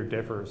behavior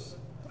differs.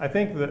 I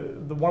think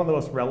one of the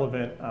most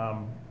relevant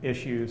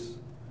issues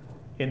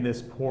in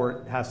this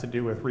port has to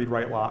do with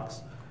read-write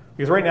locks.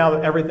 Because right now,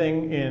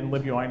 everything in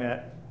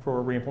libuinet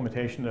for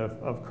reimplementation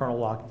of kernel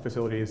lock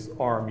facilities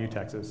are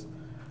mutexes.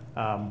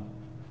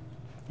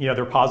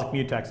 They're POSIX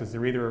mutexes.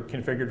 They're either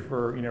configured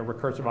for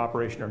recursive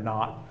operation or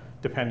not,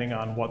 depending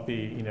on what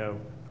the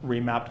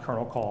remapped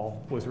kernel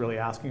call was really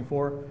asking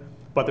for.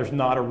 But there's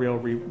not a real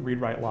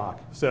read-write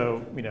lock.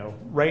 So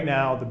right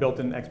now, the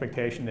built-in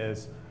expectation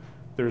is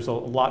there's a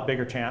lot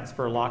bigger chance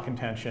for lock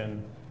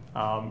contention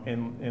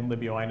in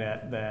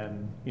libuinet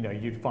than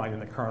you'd find in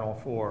the kernel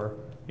for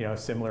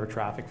similar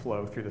traffic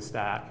flow through the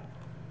stack.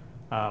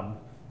 One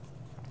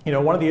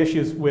of the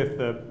issues with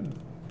the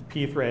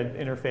pthread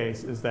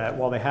interface is that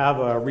while they have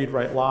a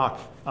read-write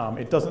lock,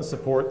 it doesn't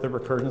support the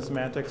recursion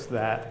semantics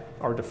that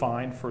are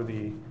defined for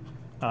the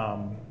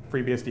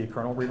FreeBSD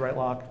kernel read-write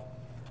lock.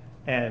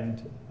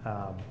 And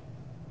the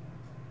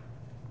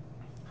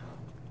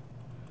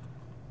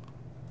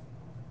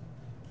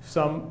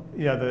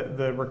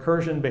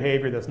recursion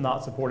behavior that's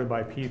not supported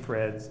by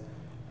pthreads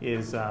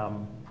is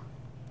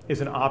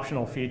an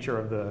optional feature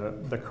of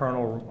the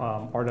kernel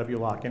RW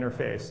lock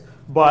interface.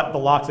 But the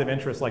locks of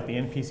interest, like the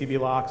NPCB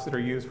locks that are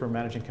used for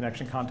managing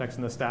connection context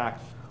in the stack,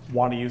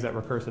 want to use that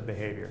recursive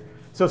behavior.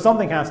 So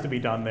something has to be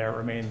done there. It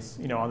remains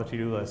on the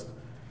to-do list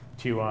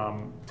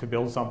to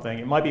build something.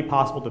 It might be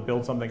possible to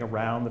build something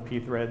around the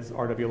pthreads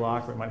RW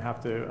lock, or it might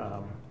have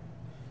to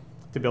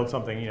build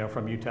something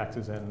from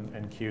mutexes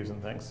and queues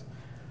and things.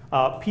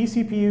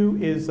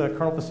 pCPU is a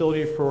kernel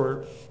facility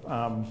for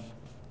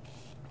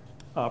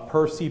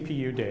per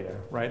CPU data,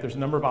 right? There's a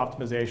number of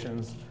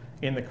optimizations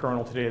in the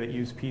kernel today that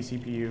use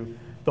pCPU.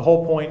 The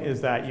whole point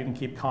is that you can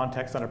keep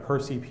context on a per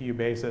CPU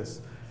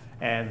basis.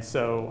 And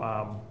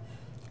so,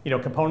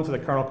 components of the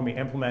kernel can be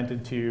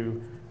implemented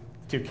to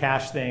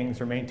cache things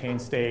or maintain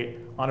state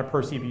on a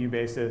per CPU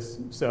basis.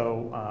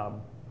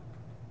 So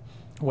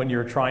when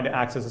you're trying to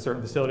access a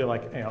certain facility,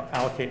 like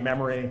allocate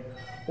memory,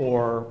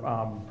 or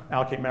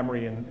allocate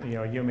memory in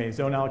a UMA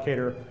zone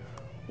allocator,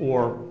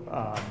 or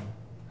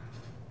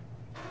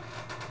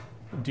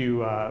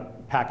do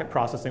packet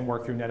processing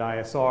work through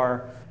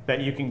NetISR,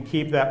 that you can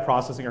keep that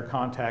processing or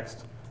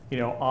context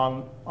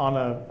on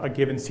a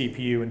given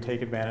CPU and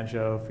take advantage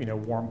of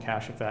warm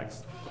cache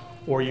effects.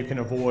 Or you can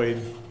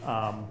avoid,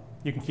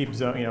 you can keep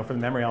zone, for the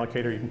memory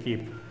allocator, you can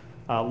keep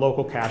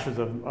local caches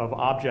of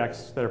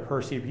objects that are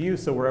per CPU,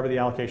 so wherever the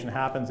allocation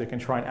happens, it can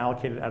try and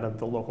allocate it out of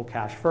the local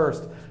cache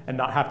first and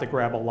not have to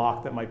grab a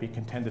lock that might be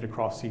contended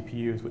across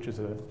CPUs, which is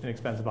an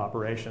expensive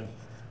operation.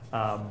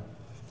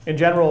 In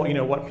general,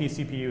 what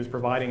pCPU is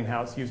providing and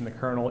how it's used in the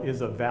kernel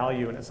is of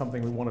value, and it's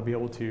something we want to be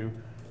able to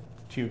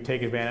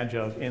take advantage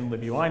of in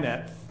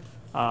libuinet.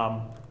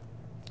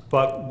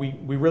 But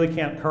we really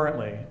can't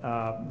currently.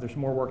 There's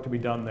more work to be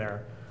done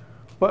there.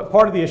 But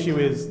part of the issue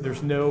is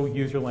there's no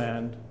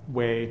userland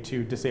way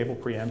to disable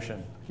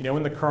preemption.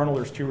 In the kernel,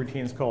 there's two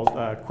routines called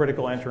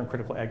critical enter and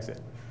critical exit,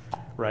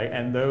 right?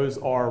 And those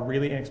are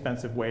really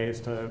inexpensive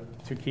ways to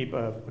keep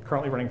a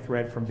currently running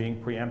thread from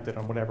being preempted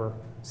on whatever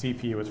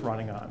CPU it's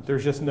running on.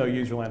 There's just no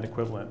userland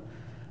equivalent.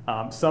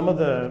 That's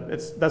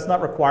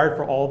not required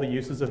for all the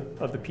uses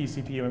of the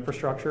pCPU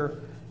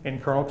infrastructure in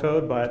kernel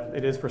code, but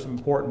it is for some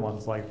important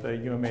ones, like the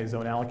UMA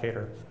zone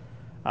allocator.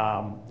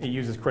 It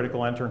uses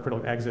critical enter and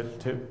critical exit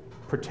to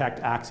protect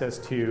access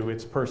to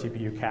its per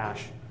CPU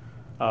cache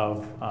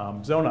of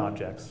zone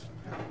objects.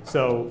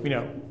 So,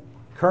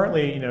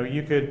 currently,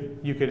 you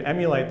could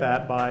emulate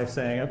that by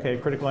saying, okay,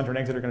 critical enter and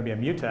exit are going to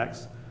be a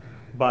mutex,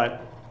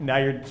 but now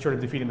you're sort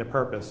of defeating the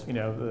purpose.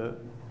 The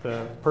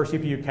per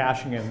CPU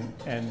caching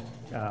and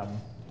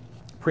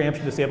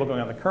preemption disable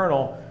going on the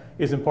kernel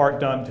is in part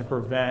done to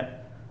prevent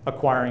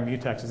acquiring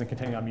mutexes and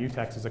containing on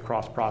mutexes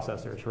across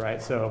processors,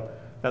 right? So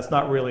that's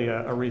not really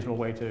a reasonable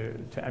way to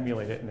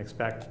emulate it and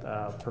expect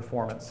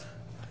performance.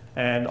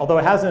 And although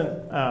it hasn't,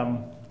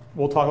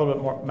 we'll talk a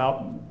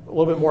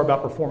little bit more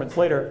about performance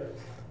later.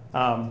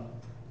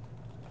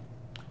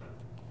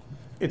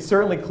 It's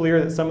certainly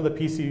clear that some of the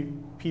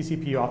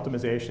PCPU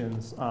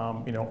optimizations,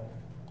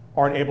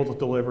 aren't able to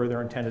deliver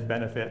their intended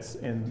benefits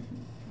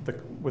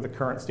with the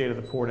current state of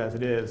the port as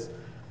it is.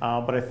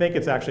 But I think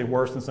it's actually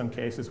worse in some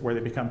cases where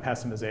they become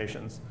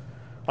pessimizations.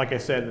 Like I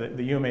said,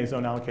 the UMA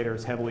zone allocator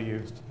is heavily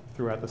used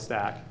throughout the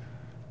stack.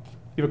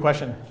 You have a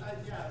question?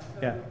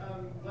 Yeah.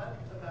 What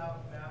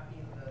about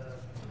mapping the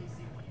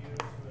PCPU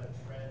to a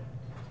thread,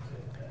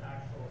 the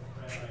actual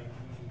thread ID,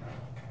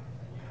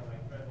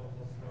 like thread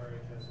local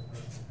storage as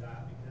opposed to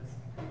that? Because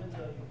even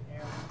though you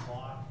can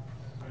block the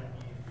thread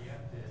being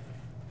preempted,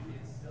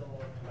 it's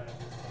still provides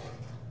the same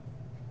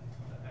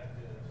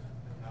effective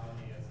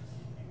mentality as the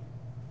CPU.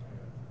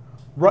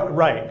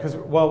 Right, because,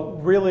 well,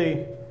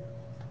 really,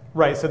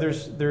 right, so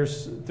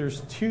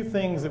there's two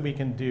things that we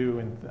can do,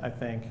 and I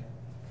think.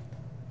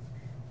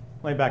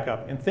 Let me back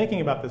up. In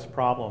thinking about this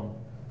problem,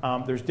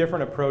 there's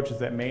different approaches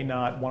that may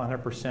not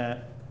 100%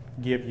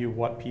 give you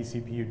what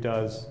PCPU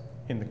does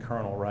in the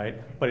kernel,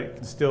 right? But it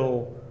can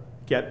still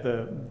get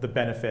the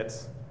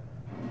benefits,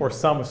 or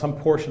some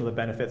portion of the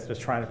benefits that it's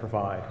trying to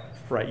provide,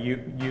 right?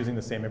 Using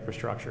the same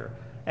infrastructure.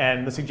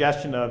 And the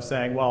suggestion of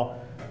saying, well,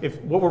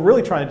 if what we're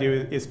really trying to do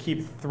is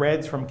keep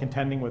threads from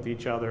contending with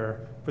each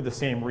other for the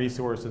same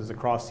resources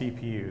across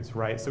CPUs,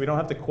 right? So we don't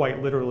have to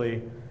quite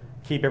literally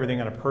keep everything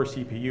on a per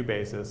CPU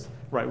basis,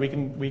 right? We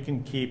can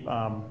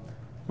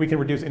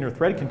reduce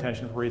inter-thread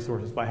contention of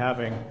resources by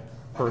having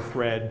per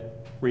thread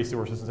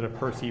resources instead of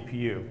per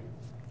CPU,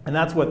 and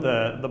that's what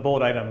the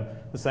bullet item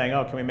is saying.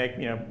 Oh, can we make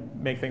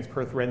things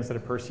per thread instead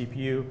of per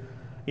CPU?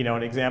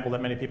 An example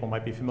that many people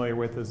might be familiar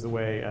with is the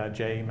way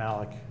J.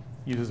 Malik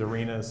uses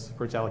arenas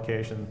for its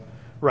allocation,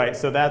 right?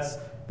 So that's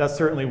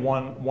certainly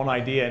one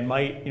idea, and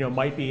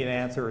might be an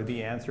answer or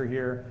the answer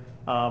here.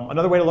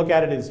 Another way to look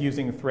at it is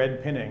using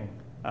thread pinning.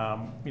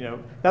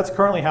 That's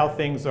currently how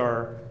things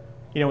are,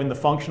 in the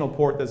functional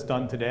port that's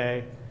done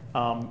today.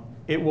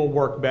 It will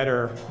work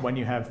better when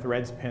you have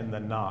threads pinned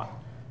than not.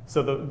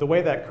 So the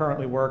way that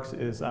currently works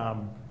is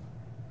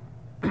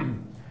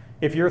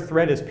if your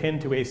thread is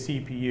pinned to a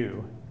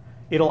CPU,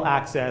 it'll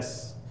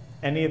access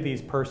any of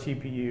these per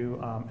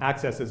CPU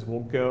accesses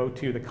will go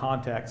to the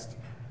context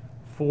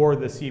for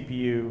the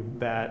CPU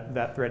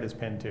that thread is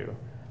pinned to.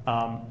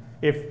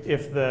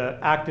 If the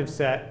active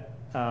set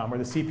or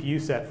the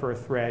CPU set for a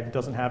thread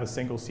doesn't have a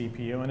single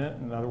CPU in it,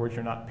 in other words,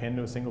 you're not pinned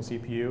to a single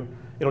CPU,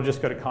 it'll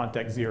just go to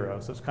context 0.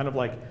 So it's kind of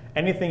like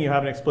anything you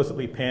haven't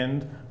explicitly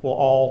pinned will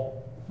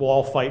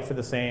all fight for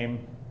the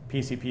same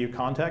PCPU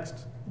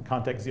context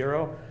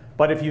 0.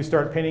 But if you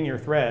start pinning your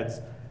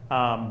threads,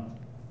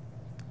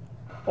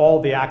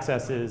 all the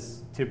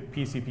accesses to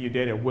PCPU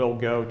data will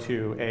go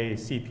to a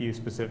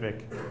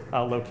CPU-specific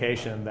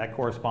location that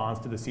corresponds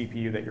to the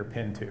CPU that you're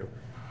pinned to.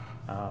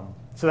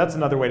 So that's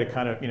another way to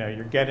kind of,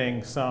 you're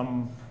getting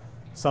some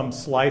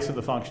slice of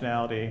the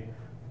functionality,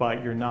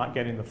 but you're not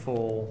getting the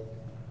full,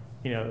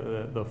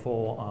 the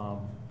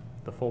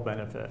full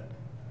benefit.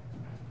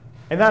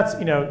 And that's,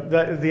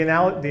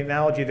 the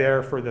analogy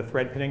there for the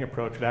thread pinning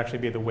approach would actually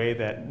be the way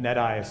that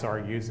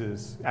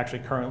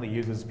NetISR currently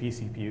uses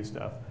PCPU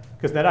stuff.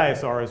 Because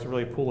NetISR is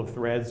really a pool of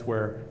threads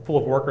full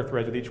of worker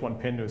threads with each one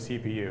pinned to a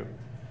CPU.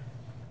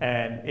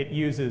 And it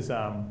uses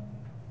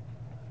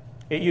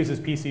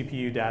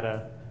PCPU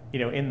data,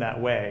 in that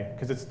way,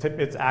 because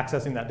it's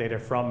accessing that data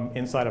from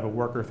inside of a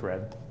worker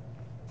thread.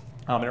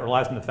 And it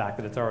relies on the fact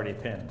that it's already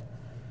pinned.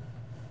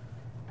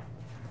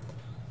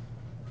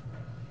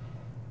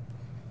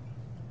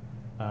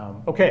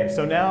 Okay,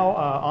 so now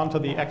on to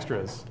the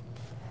extras.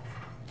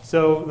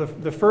 So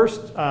the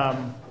first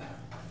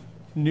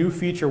new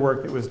feature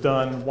work that was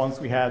done once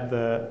we had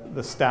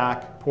the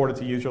stack ported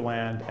to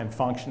userland and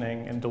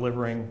functioning and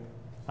delivering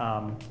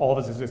all of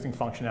its existing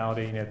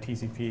functionality,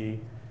 TCP,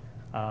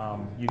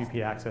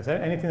 UDP access,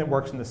 anything that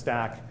works in the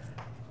stack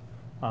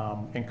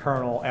in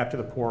kernel after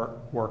the port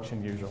works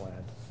in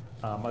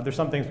userland. There's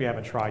some things we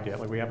haven't tried yet,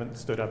 like we haven't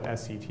stood up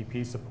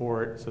SCTP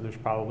support, so there's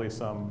probably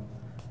some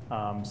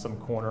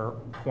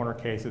corner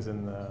cases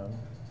in the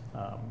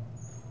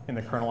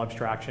kernel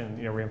abstraction,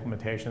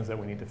 reimplementations that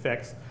we need to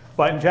fix.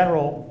 But in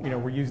general,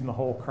 we're using the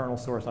whole kernel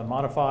source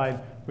unmodified.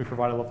 We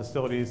provide all the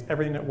facilities.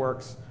 Everything that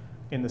works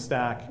in the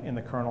stack in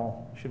the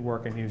kernel should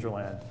work in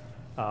userland.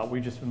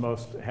 We've just been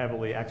most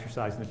heavily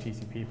exercising the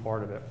TCP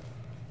part of it.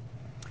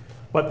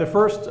 But the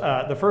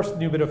first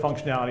new bit of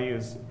functionality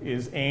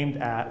is aimed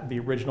at the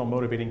original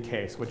motivating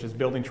case, which is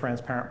building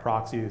transparent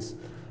proxies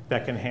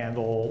that can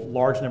handle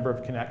large number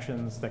of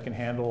connections, that can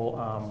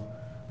handle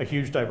a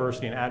huge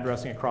diversity in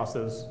addressing across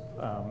those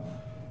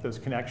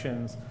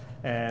connections,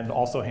 and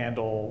also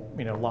handle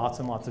lots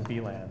and lots of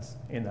VLANs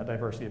in that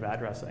diversity of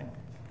addressing.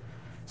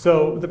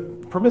 So the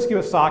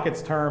promiscuous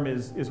sockets term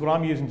is what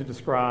I'm using to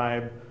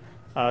describe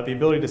the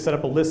ability to set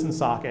up a listen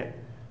socket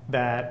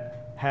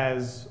that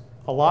has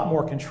a lot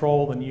more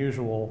control than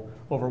usual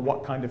over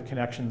what kind of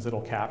connections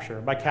it'll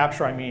capture. By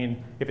capture, I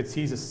mean if it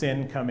sees a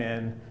SYN come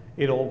in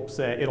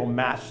it'll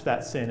match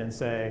that SYN and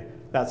say,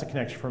 that's a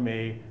connection for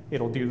me.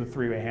 It'll do the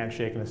three-way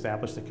handshake and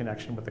establish the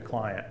connection with the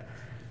client.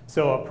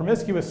 So a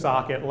promiscuous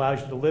socket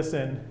allows you to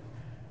listen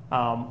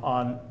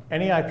on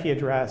any IP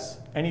address,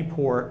 any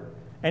port,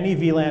 any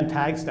VLAN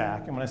tag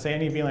stack. And when I say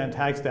any VLAN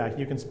tag stack,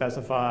 you can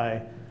specify,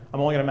 I'm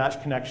only going to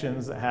match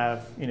connections that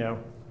have,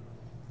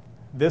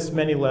 this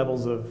many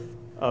levels of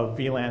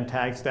VLAN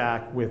tag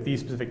stack with these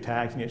specific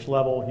tags in each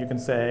level. You can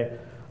say,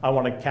 I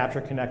want to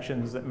capture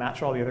connections that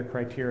match all the other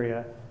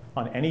criteria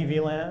on any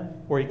VLAN,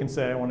 or you can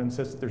say, I want to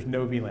insist that there's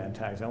no VLAN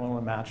tags. I only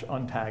want to match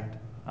untagged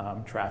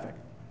traffic.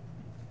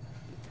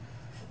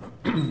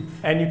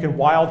 And you can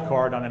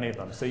wildcard on any of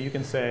them. So you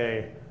can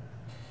say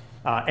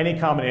any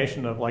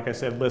combination of, like I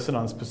said, listen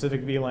on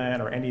specific VLAN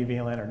or any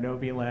VLAN or no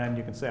VLAN.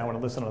 You can say I want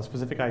to listen on a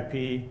specific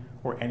IP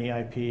or any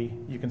IP.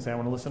 You can say I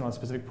want to listen on a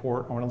specific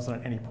port or I want to listen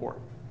on any port.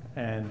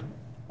 And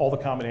all the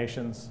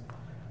combinations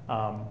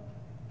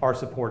are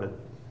supported.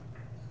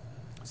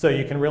 So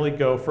you can really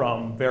go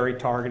from very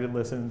targeted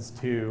listens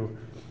to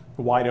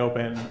wide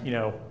open,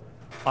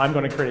 I'm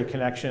going to create a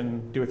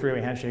connection, do a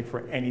three-way handshake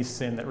for any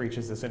SYN that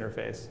reaches this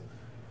interface.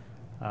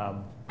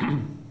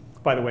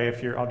 By the way,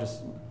 I'll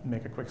just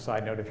make a quick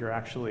side note, if you're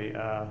actually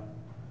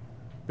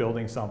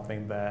building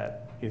something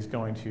that is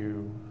going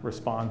to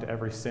respond to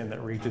every SYN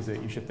that reaches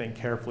it, you should think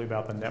carefully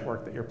about the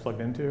network that you're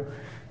plugged into.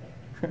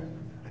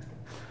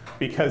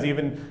 Because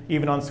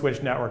even on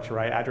switched networks,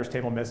 right, address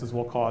table misses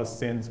will cause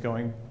SYNs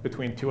going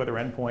between two other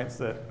endpoints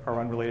that are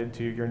unrelated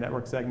to your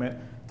network segment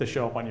to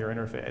show up on your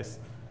interface.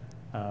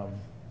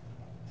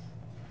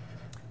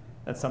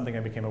 That's something I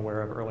became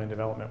aware of early in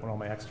development when all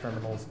my X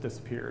terminals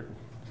disappeared.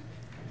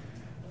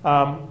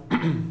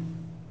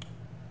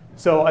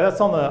 So that's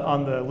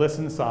on the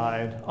listen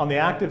side. On the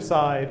active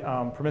side,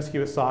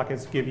 promiscuous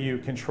sockets give you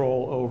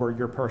control over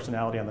your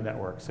personality on the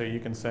network. So you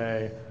can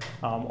say,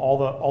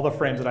 all the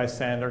frames that I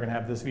send are going to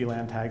have this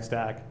VLAN tag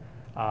stack,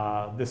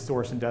 this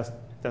source and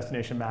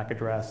destination MAC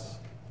address,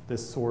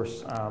 this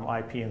source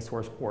IP and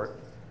source port.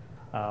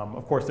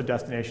 Of course, the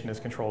destination is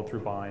controlled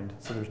through bind,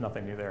 so there's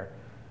nothing new there.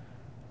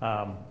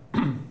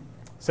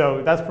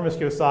 So that's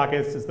promiscuous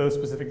sockets. It's those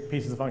specific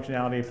pieces of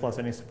functionality plus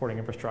any supporting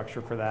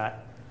infrastructure for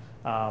that.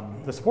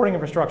 The supporting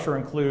infrastructure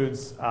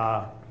includes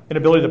an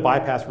ability to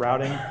bypass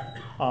routing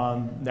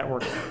on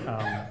network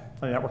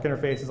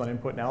interfaces on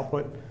input and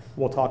output.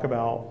 We'll talk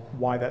about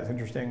why that's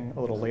interesting a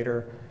little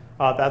later.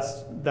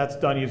 That's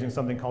done using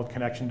something called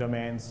connection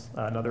domains,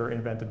 another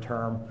invented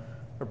term,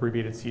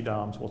 abbreviated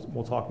CDOMs.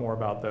 We'll talk more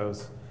about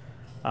those.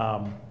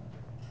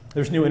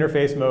 There's new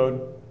interface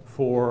mode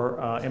for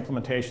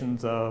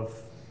implementations of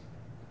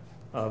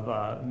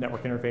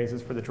network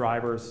interfaces for the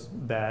drivers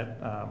that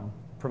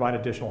provide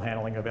additional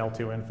handling of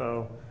L2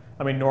 info.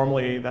 I mean,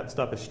 normally that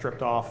stuff is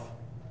stripped off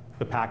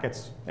the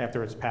packets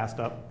after it's passed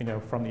up,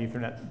 from the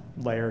Ethernet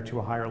layer to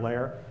a higher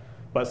layer.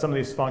 But some of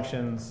these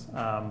functions,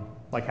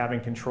 like having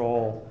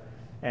control,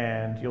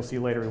 and you'll see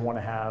later we want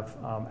to have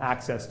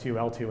access to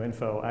L2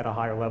 info at a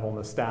higher level in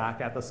the stack,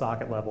 at the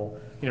socket level,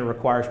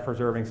 requires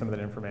preserving some of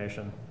that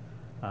information.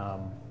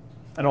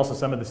 And also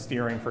some of the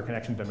steering for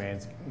connection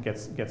domains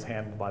gets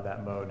handled by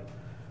that mode.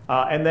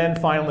 And then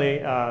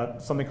finally,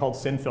 something called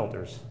SYN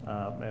filters.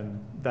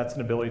 And that's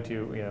an ability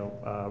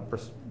to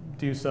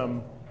do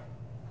some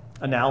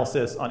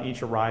analysis on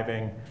each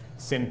arriving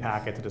SYN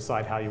packet to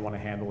decide how you want to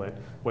handle it,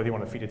 whether you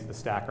want to feed it to the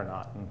stack or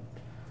not. And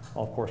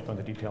I'll, of course, go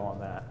into detail on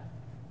that.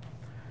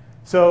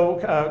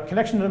 So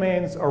connection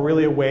domains are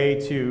really a way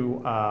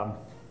to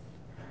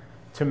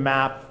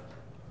map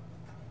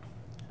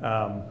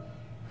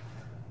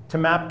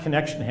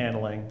connection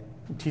handling,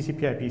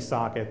 TCP/IP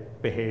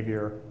socket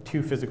behavior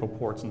to physical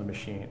ports in the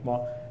machine.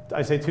 Well,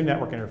 I say two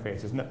network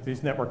interfaces.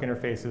 These network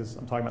interfaces,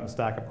 I'm talking about in the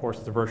stack, of course,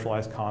 it's a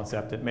virtualized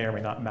concept. It may or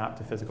may not map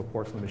to physical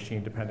ports in the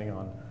machine depending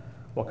on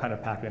what kind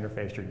of packet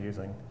interface you're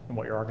using and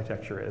what your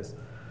architecture is.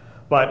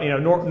 But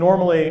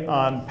normally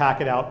on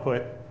packet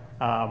output,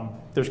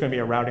 there's going to be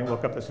a routing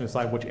lookup that's going to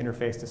decide which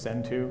interface to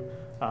send to.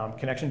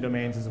 Connection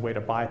domains is a way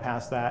to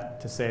bypass that,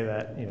 to say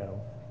that,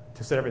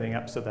 to set everything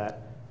up so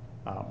that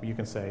you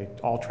can say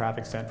all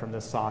traffic sent from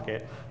this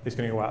socket is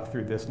going to go out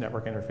through this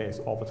network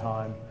interface all the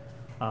time.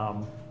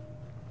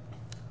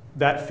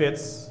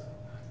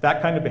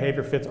 That kind of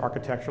behavior fits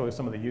architecturally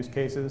some of the use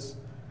cases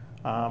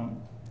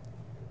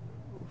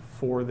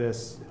for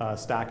this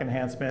stack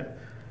enhancement.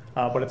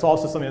 But it's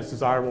also something that's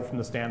desirable from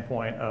the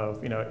standpoint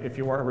of, if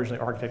you weren't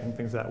originally architecting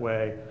things that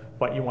way,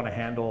 but you want to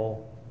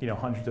handle,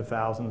 hundreds of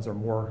thousands or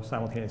more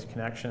simultaneous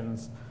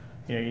connections,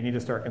 you need to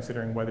start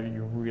considering whether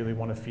you really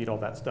want to feed all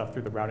that stuff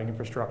through the routing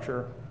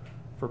infrastructure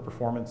for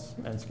performance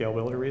and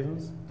scalability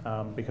reasons.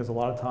 Because a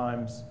lot of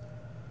times,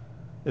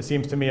 it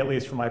seems to me, at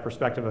least from my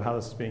perspective of how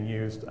this is being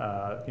used,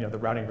 the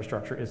routing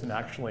infrastructure isn't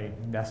actually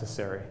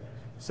necessary.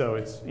 So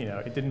it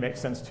didn't make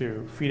sense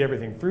to feed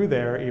everything through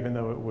there, even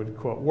though it would,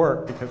 quote,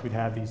 work, because we'd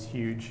have these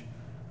huge,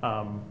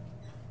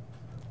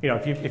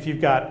 if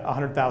you've got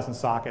 100,000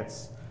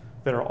 sockets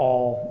that are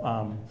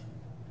all,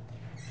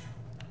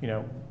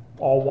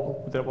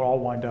 that will all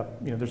wind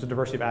up, there's a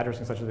diversity of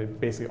addressing such that they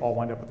basically all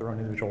wind up with their own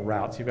individual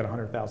routes. You've got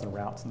 100,000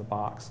 routes in the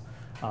box.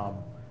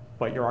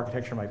 But your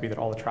architecture might be that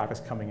all the traffic's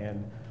coming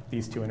in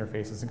these two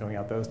interfaces and going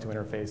out those two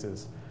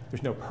interfaces.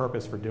 There's no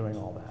purpose for doing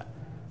all that.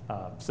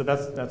 So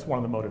that's one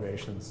of the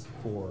motivations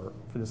for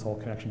this whole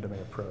connection domain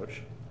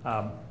approach.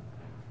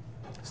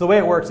 So the way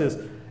it works is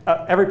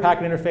every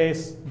packet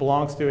interface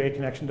belongs to a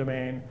connection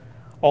domain.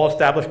 All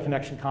established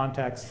connection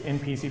contexts in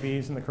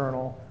PCBs in the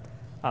kernel.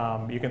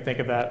 You can think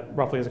of that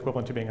roughly as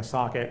equivalent to being a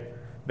socket.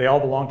 They all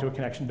belong to a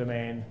connection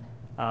domain.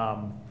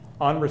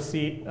 On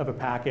receipt of a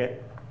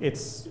packet,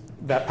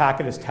 that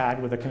packet is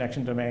tagged with a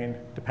connection domain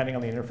depending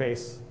on the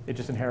interface. It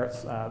just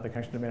inherits the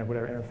connection domain of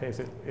whatever interface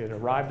it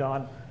arrived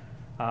on.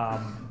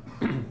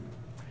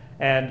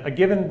 And a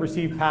given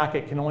received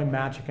packet can only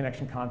match a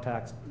connection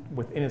context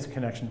within its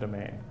connection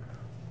domain.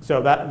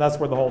 So that's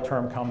where the whole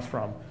term comes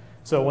from.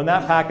 So when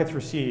that packet's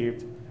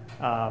received,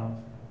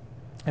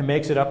 it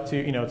makes it up to,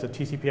 it's a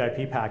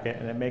TCP/IP packet,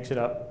 and it makes it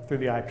up through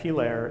the IP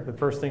layer. The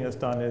first thing that's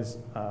done is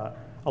a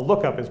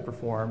lookup is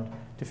performed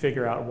to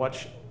figure out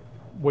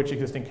which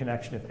existing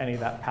connection, if any,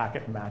 that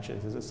packet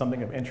matches. Is it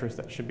something of interest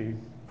that should be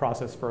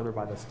processed further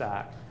by the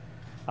stack?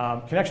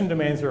 Connection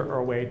domains are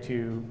a way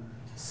to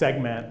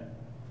segment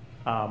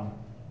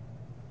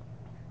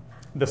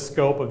the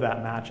scope of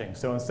that matching.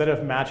 So instead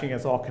of matching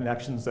as all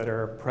connections that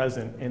are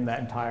present in that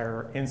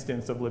entire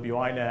instance of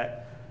libuinet,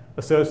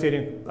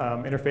 associating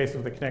interfaces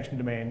with a connection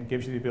domain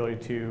gives you the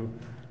ability to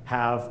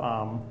have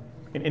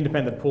an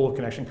independent pool of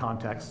connection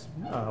contexts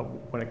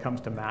when it comes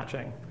to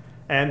matching.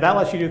 And that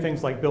lets you do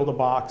things like build a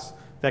box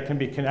that can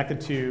be connected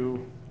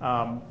to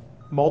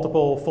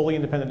multiple fully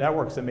independent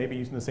networks that may be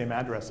using the same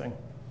addressing.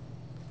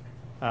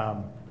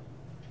 All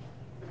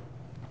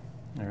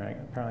right,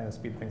 apparently I'll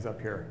speed things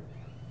up here.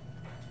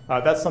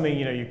 That's something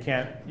you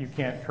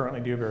can't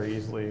currently do very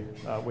easily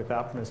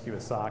without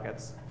promiscuous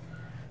sockets.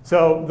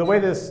 So the way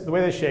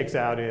this shakes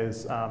out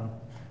is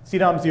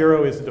CDOM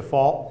 0 is the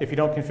default. If you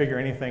don't configure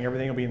anything,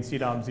 everything will be in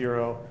CDOM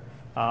 0.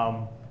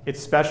 It's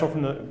special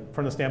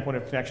from the standpoint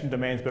of connection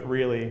domains, but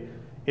really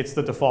it's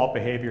the default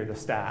behavior of the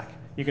stack.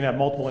 You can have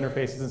multiple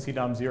interfaces in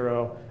CDOM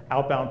 0.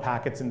 Outbound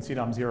packets in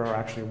CDOM 0 are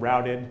actually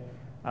routed.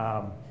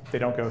 They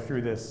don't go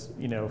through this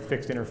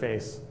fixed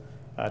interface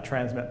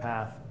transmit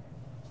path.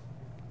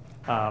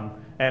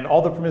 And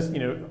all the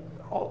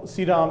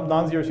CDOM,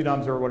 non-zero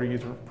CDOMs are what are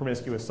used for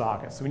promiscuous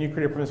sockets. So when you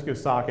create a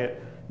promiscuous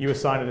socket, you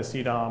assign it a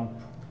CDOM,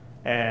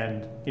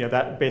 and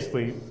that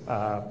basically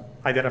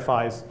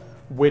identifies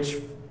which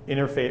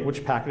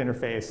packet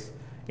interface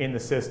in the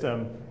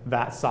system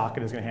that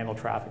socket is going to handle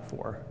traffic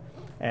for.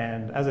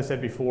 And as I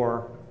said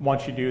before,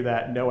 once you do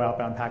that, no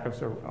outbound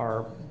packets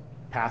are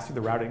passed through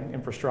the routing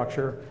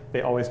infrastructure.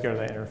 They always go to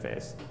that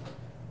interface.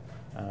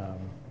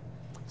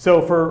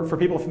 So for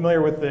people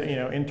familiar with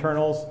the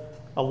internals,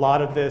 a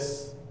lot of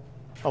these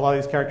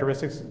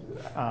characteristics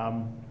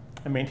and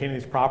maintaining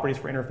these properties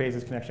for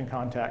interfaces, connection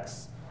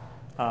contexts,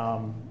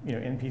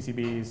 in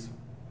PCBs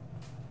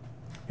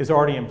is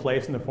already in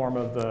place in the form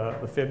of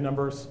the fib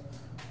number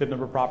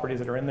properties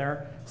that are in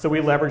there. So we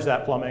leverage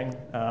that plumbing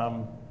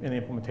in the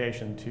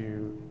implementation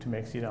to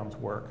make CDOMs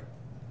work.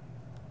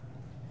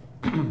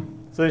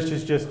 So this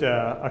is just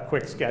a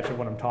quick sketch of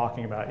what I'm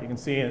talking about. You can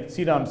see in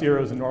CDOM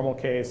 0 is a normal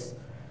case.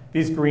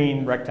 These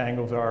green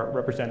rectangles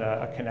represent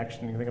a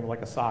connection. You can think of it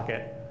like a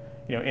socket.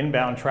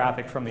 Inbound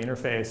traffic from the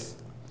interface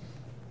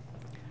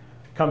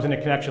comes into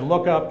connection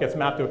lookup, gets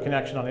mapped to a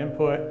connection on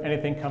input.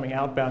 Anything coming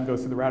outbound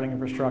goes through the routing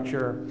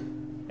infrastructure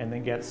and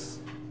then gets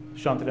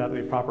shunted out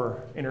to the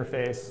proper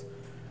interface.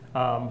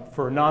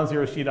 For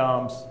non-zero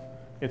CDOMs,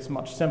 it's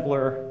much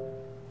simpler.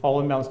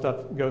 All inbound stuff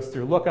goes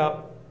through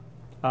lookup,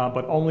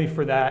 but only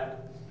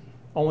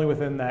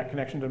within that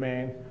connection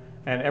domain,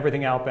 and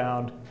everything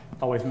outbound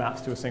always maps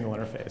to a single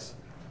interface.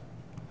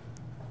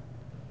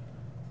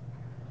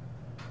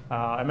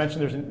 I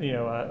mentioned there's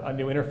a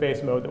new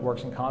interface mode that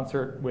works in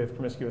concert with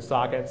promiscuous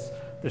sockets.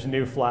 There's a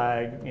new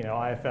flag,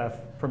 IFF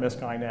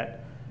promiscuinet,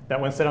 that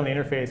when set on the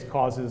interface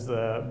causes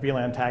the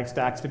VLAN tag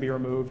stacks to be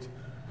removed.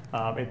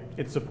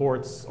 It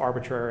supports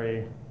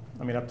arbitrary,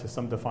 up to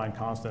some defined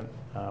constant.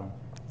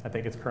 I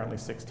think it's currently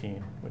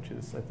 16, which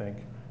is, I think,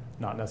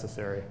 not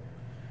necessary.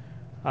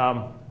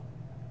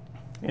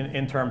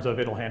 In terms of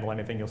it'll handle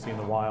anything you'll see in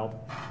the wild.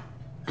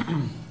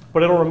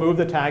 But it'll remove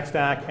the tag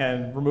stack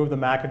and remove the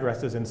MAC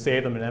addresses and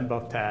save them in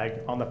MBUF tag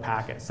on the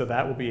packet. So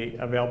that will be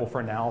available for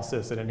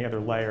analysis at any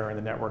other layer in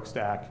the network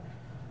stack,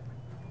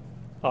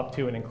 up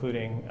to and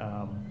including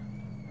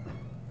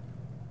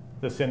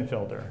the SYN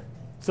filter.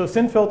 So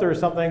SYN filter is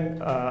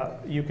something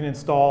you can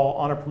install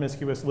on a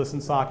promiscuous listen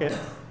socket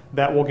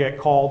that will get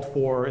called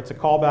for. It's a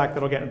callback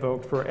that will get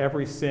invoked for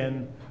every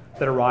SYN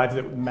that arrives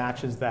that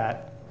matches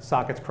that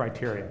socket's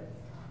criteria.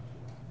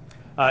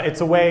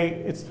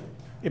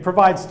 It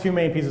provides two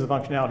main pieces of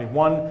functionality.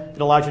 One,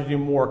 it allows you to do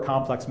more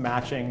complex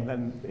matching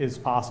than is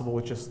possible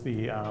with just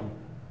the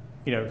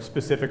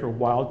specific or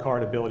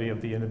wildcard ability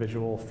of the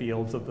individual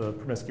fields of the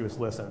promiscuous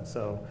listen.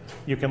 So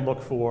you can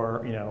look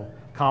for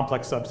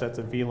complex subsets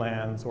of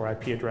VLANs or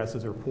IP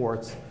addresses or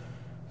ports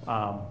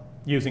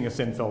using a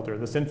SYN filter.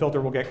 The SYN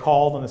filter will get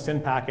called on the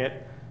SYN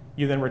packet.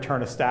 You then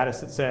return a status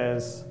that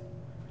says,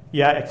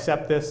 yeah,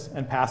 accept this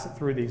and pass it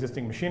through the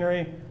existing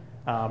machinery.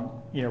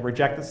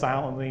 Reject it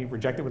silently,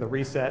 reject it with a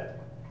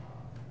reset,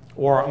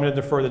 or I'm going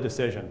to defer the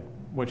decision,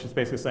 which is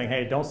basically saying,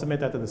 hey, don't submit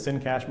that to the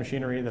SYN cache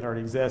machinery that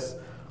already exists.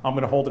 I'm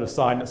going to hold it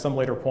aside, and at some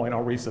later point,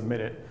 I'll resubmit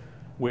it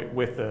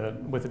with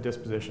the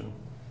disposition.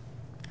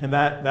 And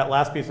that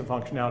last piece of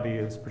functionality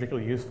is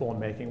particularly useful in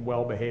making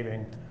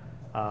well-behaving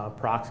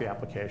proxy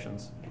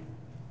applications.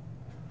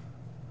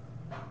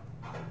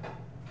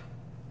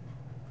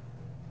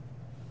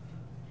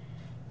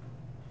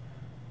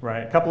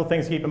 Right. A couple of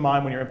things to keep in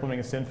mind when you're implementing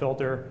a SYN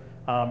filter.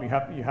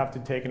 You have to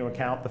take into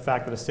account the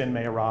fact that a SYN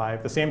may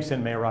arrive, the same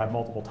SYN may arrive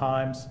multiple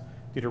times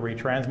due to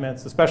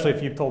retransmits, especially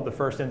if you've told the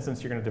first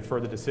instance you're going to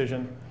defer the decision,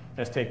 and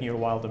it's taking you a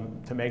while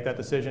to make that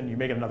decision. You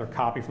may get another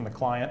copy from the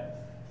client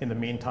in the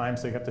meantime,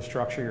 so you have to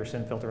structure your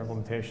SYN filter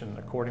implementation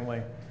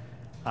accordingly.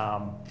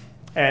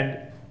 And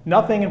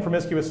nothing in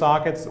promiscuous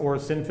sockets or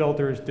SYN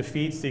filters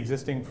defeats the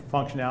existing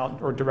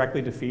functionality or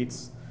directly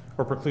defeats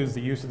or precludes the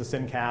use of the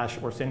SYN cache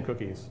or SYN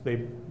cookies.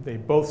 They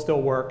both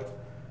still work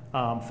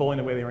fully in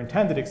the way they were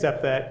intended,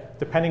 except that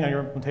depending on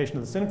your implementation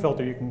of the SYN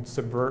filter, you can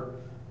subvert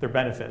their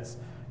benefits.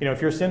 If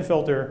your SYN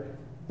filter,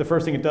 the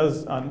first thing it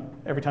does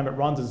every time it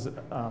runs is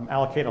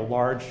allocate a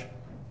large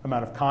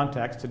amount of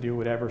context to do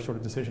whatever sort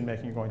of decision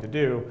making you're going to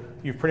do.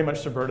 You've pretty much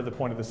subverted the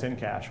point of the SYN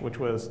cache, which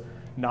was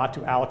not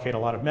to allocate a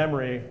lot of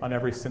memory on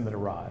every SYN that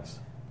arrives.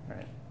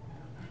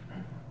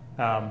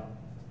 Right.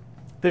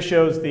 This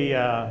shows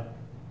the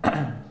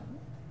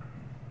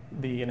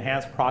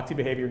enhanced proxy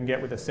behavior you can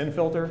get with a SYN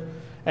filter.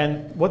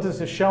 And what this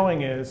is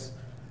showing is,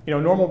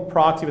 normal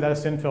proxy without a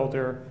SYN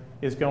filter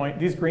is going,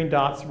 these green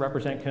dots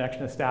represent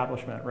connection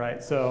establishment,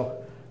 right?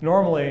 So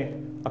normally,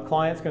 a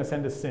client's going to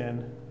send a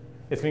SYN.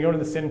 It's going to go to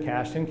the SYN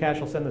cache. SYN cache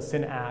will send the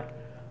SYN ACK.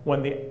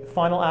 When the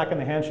final ACK and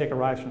the handshake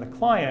arrives from the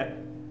client,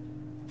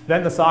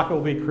 then the socket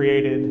will be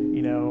created.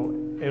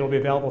 It'll be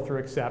available through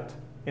accept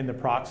in the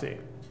proxy.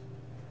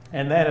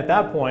 And then at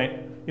that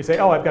point, you say,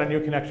 oh, I've got a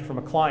new connection from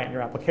a client in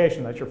your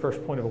application. That's your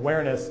first point of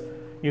awareness.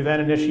 You then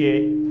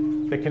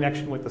initiate the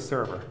connection with the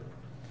server.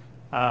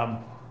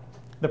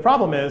 The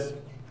problem is,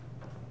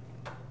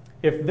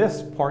 if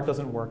this part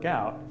doesn't work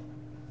out,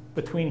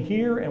 between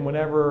here and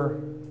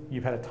whenever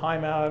you've had a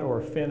timeout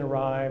or a FIN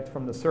arrived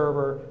from the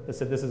server that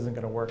said this isn't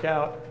going to work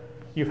out,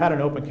 you've had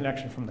an open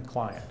connection from the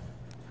client.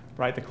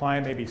 Right? The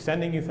client may be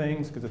sending you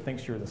things because it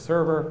thinks you're the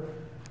server.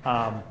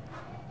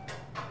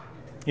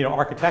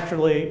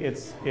 Architecturally,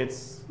 it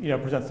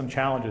presents some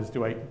challenges.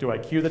 Do I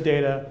queue the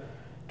data?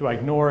 Do I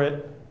ignore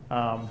it?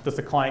 Does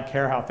the client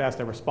care how fast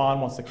I respond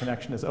once the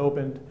connection is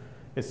opened,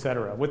 et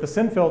cetera? With the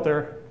SYN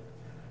filter,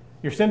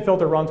 your SYN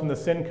filter runs when the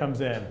SYN comes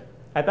in.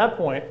 At that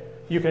point,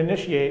 you can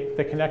initiate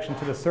the connection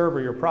to the server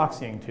you're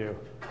proxying to.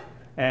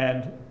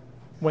 And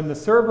when the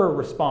server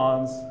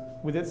responds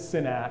with its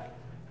SYN ACK,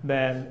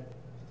 then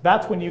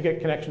that's when you get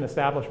connection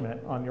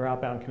establishment on your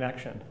outbound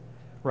connection,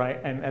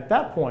 right? And at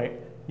that point,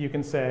 you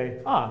can say,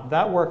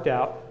 that worked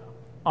out.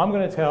 I'm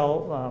going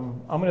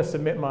to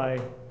submit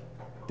my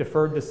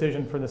deferred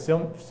decision for the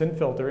SYN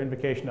filter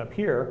invocation up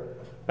here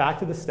back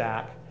to the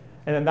stack,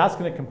 and then that's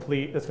going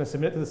to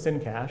submit to the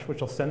SYN cache,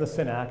 which will send the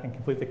SYN ACK and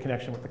complete the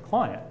connection with the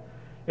client.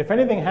 If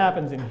anything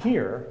happens in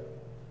here,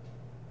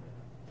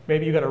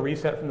 maybe you got a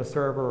reset from the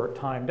server or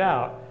timed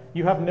out,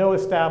 you have no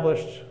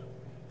established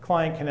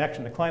client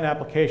connection. The client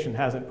application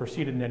hasn't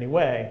proceeded in any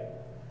way.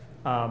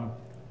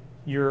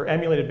 Your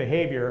emulated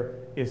behavior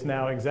is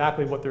now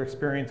exactly what their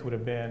experience would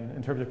have been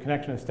in terms of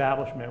connection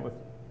establishment.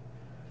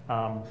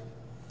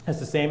 It's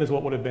the same as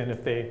what would have been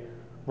if they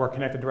were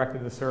connected directly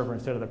to the server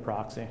instead of the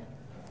proxy.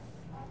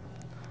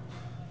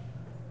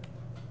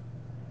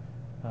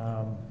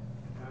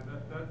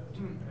 That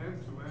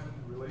end-to-end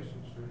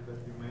relationship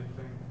that you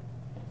maintain.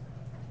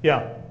 Yeah.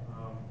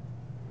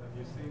 Have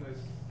you seen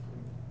this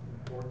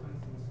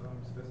importance in some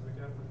specific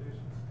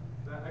applications?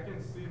 I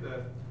can see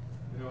that,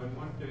 in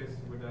one case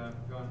you would have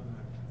gotten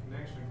a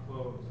connection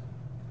closed,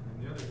 and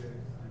in the other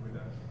case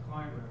the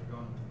client would have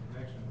gotten a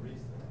connection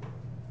reset.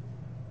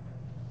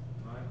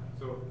 Right?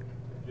 So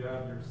if you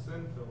have your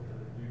SYN filter,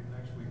 you can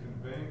actually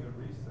conveying the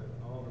reset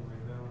all the way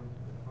down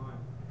to the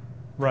client.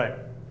 Right.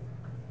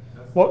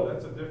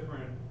 That's a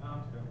different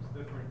outcome, it's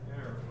different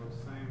error for the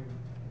same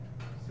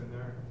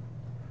scenario.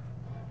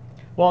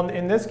 Well,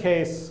 in this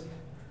case,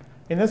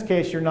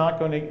 you're not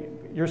going to.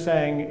 You're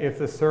saying if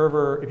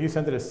you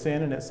sent it a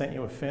SYN and it sent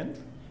you a FIN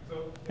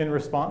in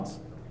response.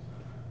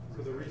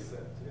 So the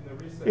reset.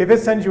 If it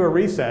sends you a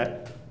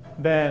reset,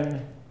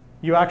 then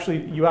you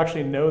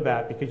actually know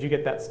that because you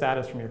get that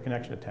status from your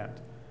connection attempt.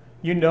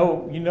 You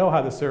know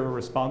how the server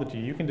responded to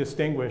you. You can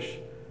distinguish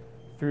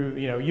through.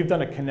 You've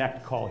done a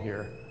connect call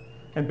here.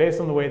 And based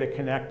on the way the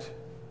connect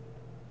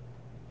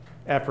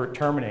effort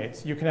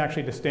terminates, you can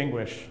actually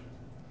distinguish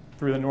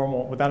through the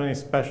normal, without any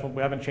special, we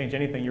haven't changed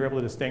anything, you're able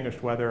to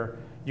distinguish whether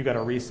you got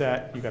a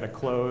reset, you got a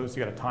close,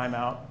 you got a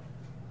timeout.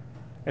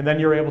 And then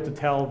you're able to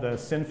tell the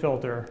SYN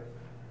filter,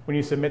 when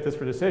you submit this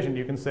for decision,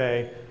 you can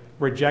say,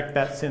 reject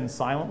that SYN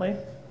silently,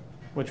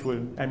 which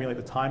would emulate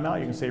the timeout.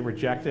 You can say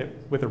reject it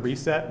with a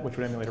reset, which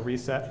would emulate a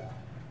reset.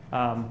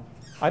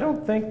 I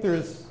don't think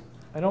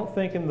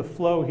in the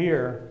flow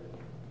here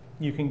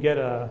you can get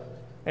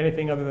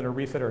anything other than a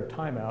reset or a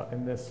timeout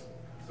in this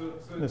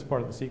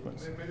part of the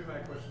sequence. Maybe my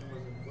question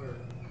wasn't clear.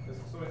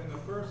 So in the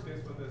first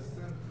case with the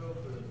SYN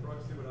filter, the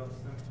proxy without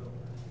SYN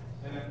filter,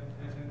 and then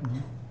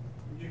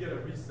you get a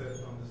reset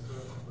from the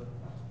server. But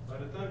by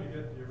the time you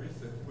get your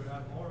reset, you would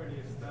have already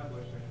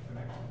established a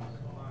connection with the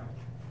client.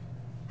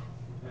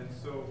 And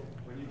so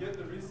when you get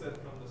the reset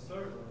from the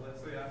server,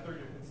 let's say after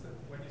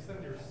when you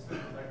send your SYN,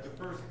 like the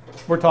first.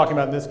 We're talking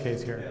about in this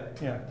case here.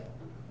 Yeah.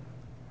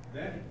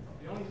 Then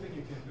the only thing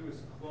you can do is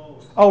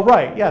close. Oh,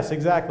 right. Yes,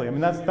 exactly. I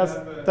mean,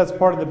 that's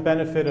part of the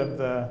benefit of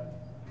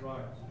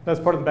that's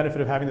part of the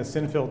benefit of having the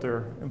SYN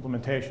filter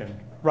implementation.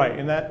 Right.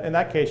 In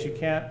that case, you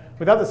can't,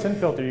 without the SYN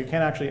filter, you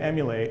can't actually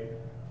emulate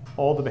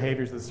all the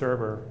behaviors of the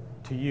server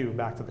to you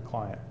back to the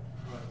client.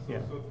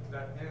 Right. So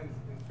that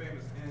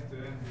famous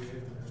end-to-end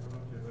behavior. I don't know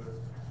if you've ever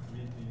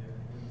read the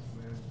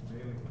end-to-end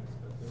mailing list,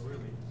 but they're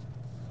really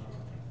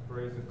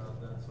crazy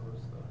about that sort of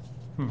stuff.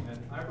 And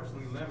I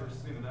personally never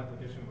seen an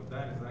application where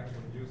that is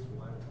actually useful.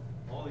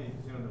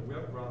 The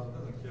web browser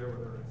doesn't care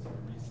whether it's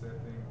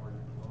resetting or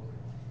you're closing.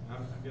 I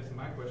guess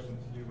my question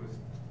to you is,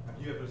 have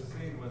you ever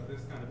seen what this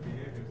kind of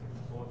behavior is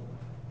important?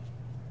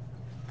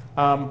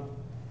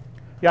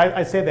 Yeah,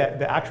 I say that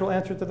the actual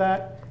answer to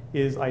that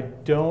is I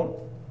don't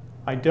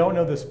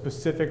know the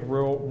specific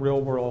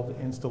real world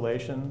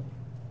installation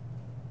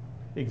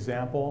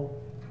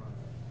example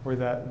where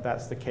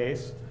that's the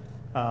case.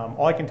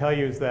 All I can tell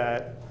you is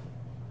that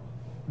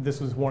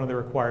this was one of the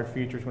required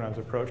features when I was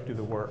approached to do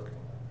the work.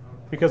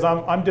 Because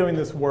I'm doing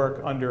this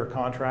work under a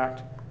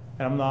contract,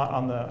 and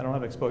I don't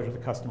have exposure to the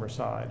customer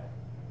side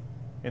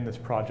in this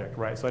project,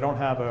 right? So I don't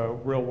have a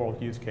real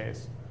world use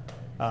case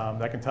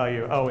that can tell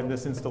you, oh, in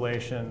this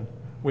installation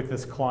with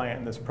this client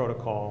and this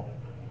protocol,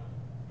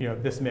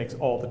 this makes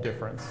all the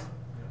difference.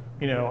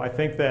 I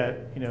think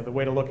that the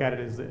way to look at it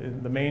is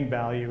the main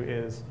value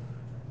is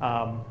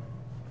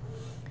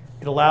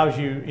it allows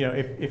you,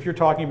 if you're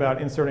talking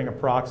about inserting a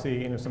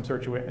proxy into some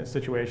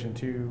situation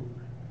to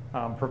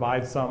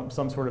provide some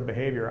sort of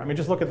behavior. I mean,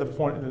 just look at the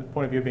point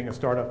of view of being a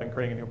startup and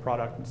creating a new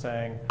product and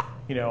saying,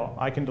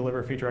 I can deliver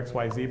a feature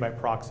XYZ by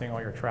proxying all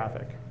your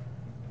traffic,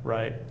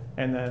 right?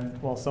 And then,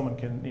 well, someone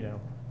can,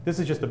 this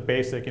is just a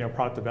basic,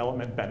 product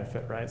development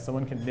benefit, right?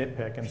 Someone can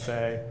nitpick and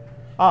say,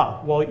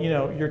 well,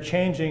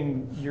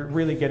 you're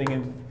really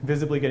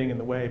visibly getting in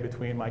the way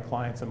between my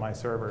clients and my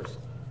servers.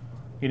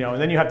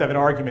 And then you have to have an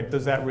argument,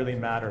 does that really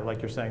matter?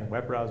 Like you're saying,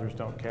 web browsers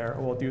don't care.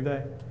 Well, do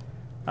they?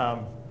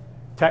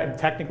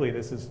 Technically,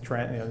 this is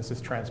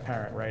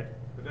transparent, right?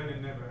 But then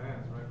it never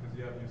ends, right? Because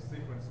you have your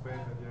sequence space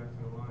that you have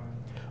to align.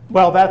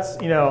 Well, that's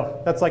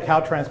like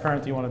how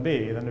transparent do you want to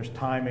be? Then there's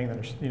timing.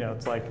 Then there's,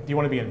 it's like, do you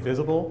want to be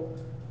invisible?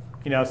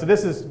 So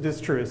this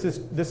is true.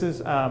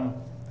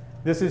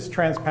 This is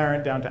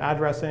transparent down to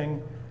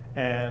addressing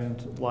and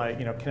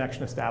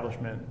connection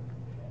establishment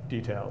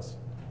details,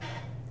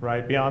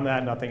 right? Beyond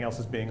that, nothing else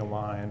is being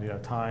aligned.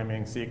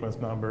 Timing, sequence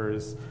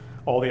numbers,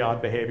 all the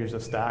odd behaviors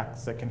of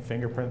stacks that can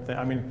fingerprint things.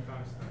 I mean,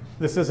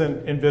 this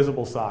isn't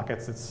invisible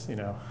sockets. It's it's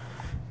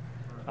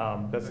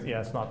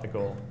not the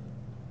goal.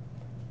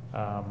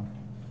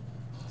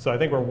 So I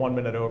think we're 1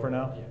 minute over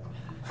now. Yeah.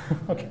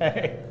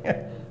 Okay.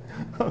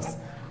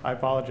 I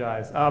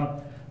apologize.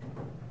 How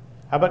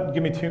about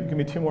give me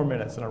two more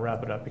minutes and I'll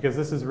wrap it up, because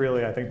this is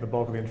really, I think, the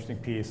bulk of the interesting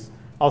piece.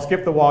 I'll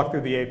skip the walk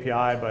through the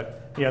API,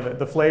 but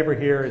the flavor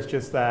here is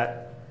just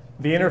that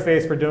the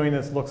interface for doing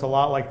this looks a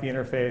lot like the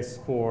interface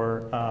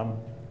for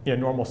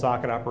normal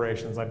socket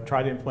operations. I've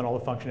tried to implement all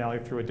the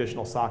functionality through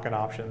additional socket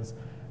options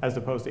as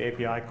opposed to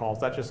API calls.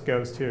 That just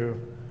goes to,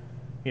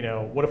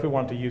 what if we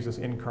wanted to use this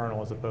in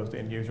kernel as opposed to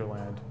in user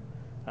land?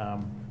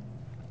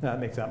 That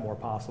makes that more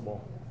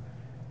possible.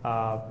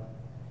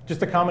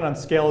 Just a comment on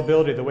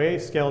scalability. The way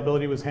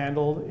scalability was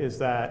handled is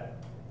that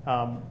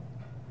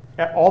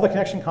all the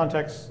connection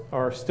contexts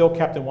are still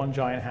kept in one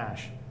giant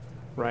hash,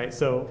 right?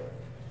 So,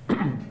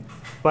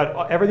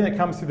 but everything that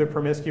comes through the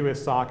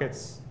promiscuous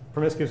sockets,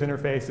 promiscuous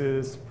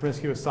interfaces,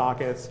 promiscuous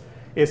sockets,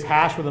 is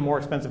hashed with a more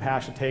expensive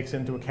hash that takes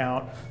into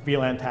account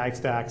VLAN tag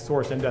stack,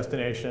 source and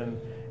destination,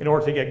 in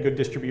order to get good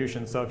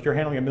distribution. So if you're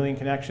handling 1 million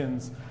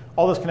connections,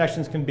 all those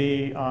connections can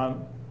be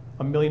on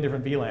 1 million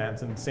different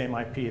VLANs in the same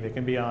IP. They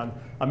can be on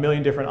 1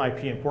 million different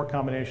IP and port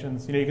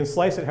combinations. You can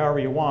slice it however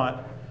you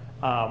want.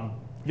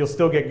 You'll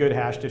still get good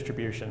hash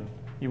distribution.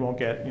 You won't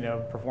get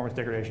performance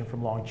degradation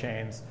from long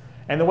chains.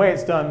 And the way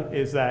it's done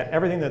is that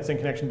everything that's in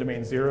connection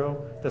domain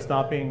 0 that's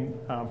not being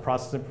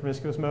processed in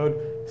promiscuous mode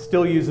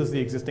still uses the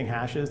existing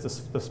hashes,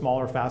 the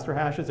smaller, faster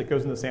hashes. It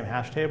goes in the same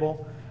hash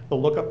table. The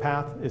lookup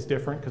path is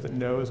different because it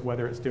knows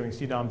whether it's doing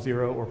CDOM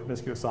 0 or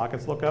promiscuous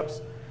sockets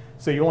lookups.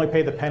 So you only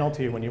pay the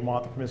penalty when you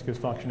want the promiscuous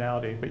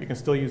functionality, but you can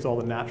still use all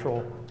the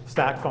natural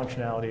stack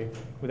functionality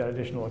without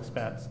additional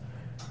expense.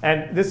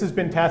 And this has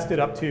been tested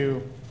up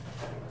to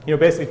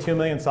basically 2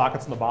 million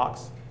sockets in the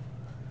box.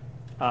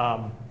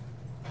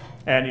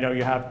 And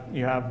you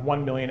have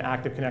 1 million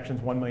active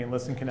connections, 1 million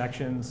listen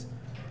connections,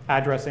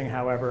 addressing,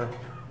 however,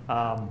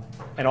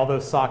 and all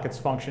those sockets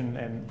function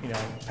and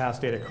pass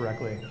data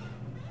correctly.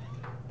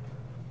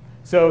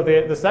 So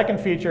the second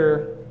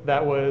feature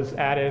that was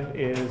added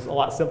is a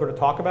lot simpler to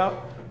talk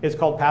about. It's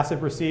called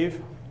passive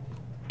receive.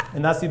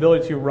 And that's the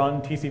ability to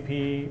run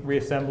TCP,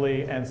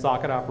 reassembly, and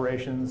socket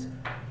operations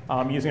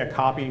using a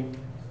copy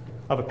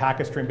of a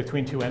packet stream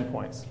between two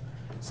endpoints.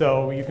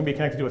 So you can be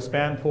connected to a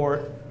span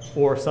port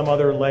or some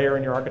other layer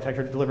in your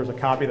architecture that delivers a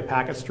copy of the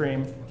packet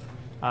stream.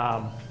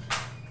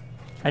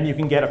 And you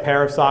can get a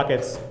pair of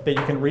sockets that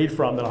you can read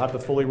from that'll have the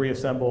fully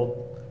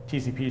reassembled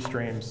TCP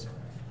streams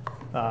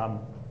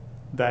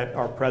that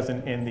are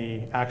present in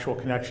the actual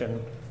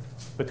connection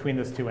between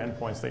those two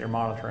endpoints that you're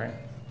monitoring.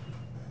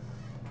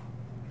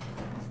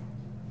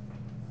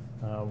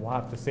 We'll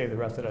have to save the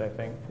rest of it, I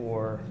think,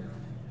 for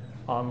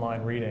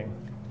online reading.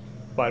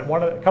 But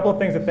a couple of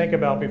things to think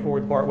about before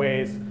we part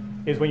ways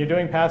is when you're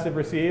doing passive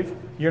receive,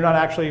 you're not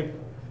actually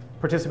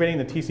participating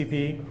in the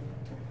TCP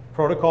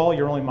protocol,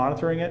 you're only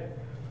monitoring it.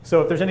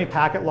 So if there's any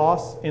packet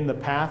loss in the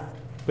path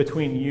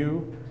between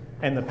you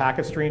and the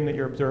packet stream that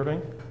you're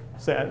observing,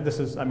 so this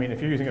is, I mean,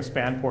 if you're using a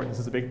span port, this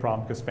is a big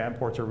problem because span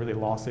ports are really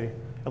lossy,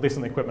 at least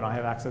on the equipment I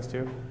have access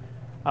to.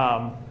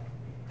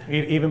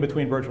 Even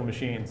between virtual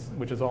machines,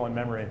 which is all in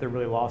memory, they're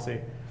really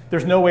lossy.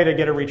 There's no way to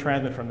get a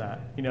retransmit from that.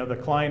 The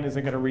client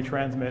isn't going to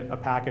retransmit a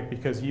packet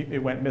because it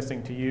went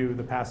missing to you,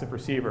 the passive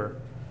receiver,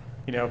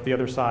 if the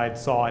other side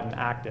saw it and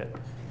acted.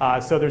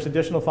 So there's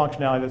additional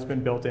functionality that's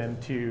been built in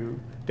to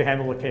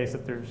handle the case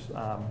that there's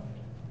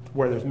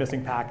where there's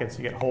missing packets,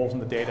 you get holes in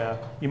the data,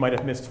 you might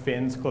have missed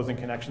fins closing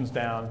connections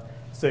down.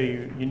 So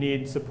you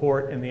need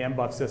support in the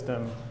MBUF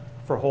system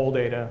for hole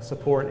data,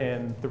 support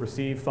in the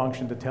receive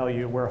function to tell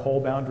you where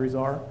hole boundaries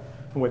are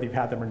and whether you've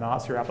had them or not,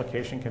 so your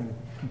application can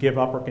give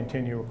up or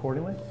continue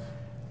accordingly.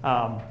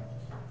 And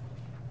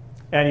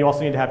you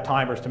also need to have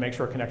timers to make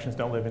sure connections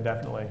don't live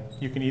indefinitely.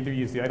 You can either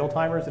use the idle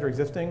timers that are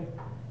existing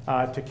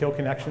to kill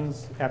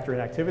connections after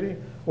inactivity,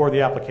 or the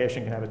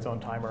application can have its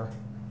own timer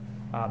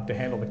to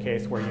handle the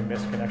case where you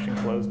miss connection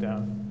close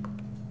down.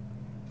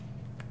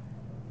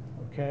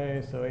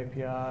 Okay, so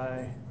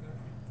API.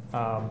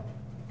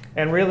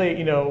 And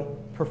really,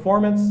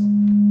 performance,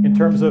 in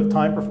terms of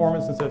time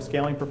performance instead of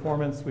scaling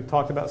performance, we've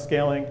talked about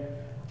scaling.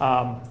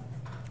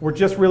 We're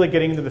just really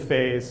getting into the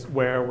phase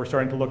where we're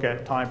starting to look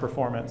at time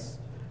performance.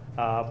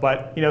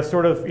 But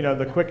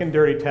the quick and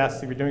dirty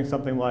tests, if you're doing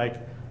something like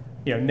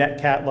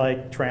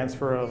netcat-like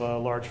transfer of a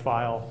large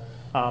file,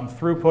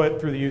 throughput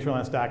through the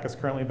userland stack is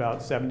currently about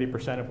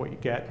 70% of what you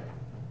get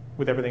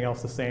with everything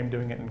else the same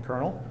doing it in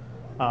kernel.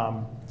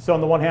 So on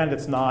the one hand,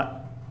 it's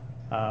not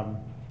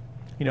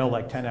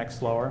like 10x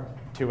slower,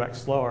 2x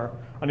slower.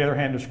 On the other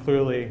hand, there's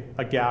clearly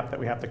a gap that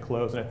we have to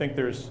close, and I think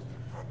there's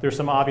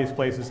some obvious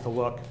places to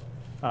look.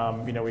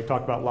 We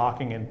talked about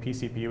locking and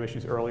pCPU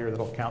issues earlier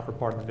that'll account for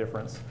part of the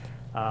difference.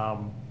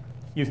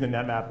 Using the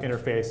netmap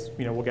interface,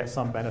 we'll get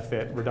some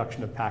benefit,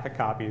 reduction of packet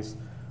copies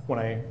when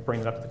I bring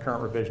it up to the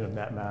current revision of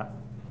netmap.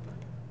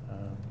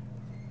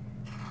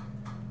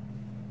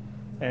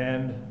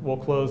 And we'll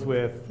close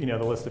with the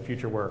list of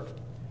future work.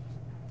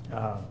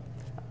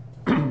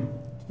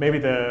 Maybe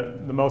the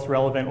most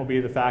relevant will be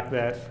the fact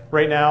that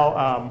right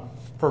now,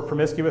 for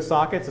promiscuous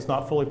sockets, it's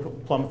not fully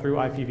plumbed through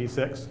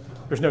IPv6.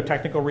 There's no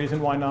technical reason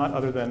why not,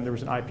 other than there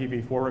was an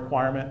IPv4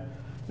 requirement.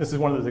 This is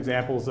one of those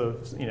examples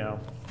of,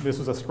 this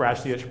was a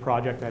scratch the itch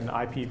project that had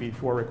an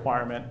IPv4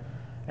 requirement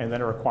and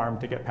then a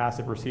requirement to get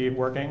passive receive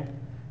working.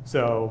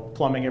 So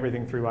plumbing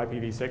everything through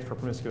IPv6 for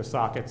promiscuous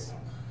sockets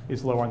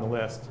is lower on the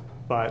list.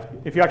 But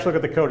if you actually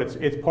look at the code,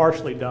 it's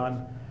partially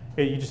done.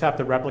 You just have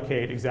to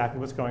replicate exactly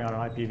what's going on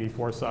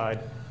IPv4 side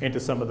into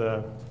some of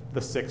the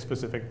 6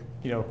 specific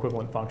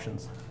equivalent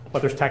functions.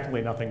 But there's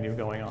technically nothing new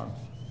going on.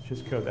 It's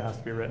just code that has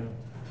to be written.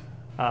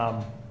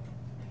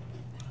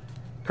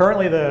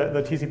 Currently,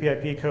 the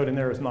TCP/IP code in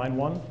there is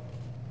 9.1.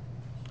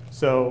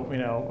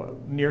 So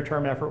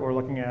near-term effort we're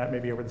looking at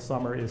maybe over the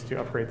summer is to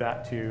upgrade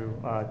that to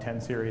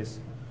 10 series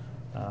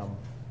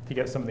to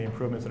get some of the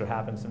improvements that have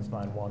happened since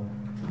 9.1.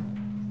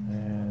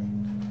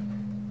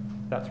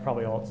 And that's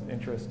probably all its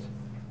interest.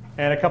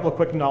 And a couple of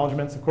quick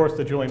acknowledgments. Of course,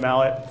 to Julie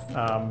Mallet,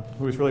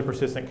 who was really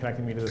persistent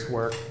connecting me to this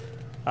work.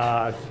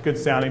 Good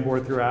sounding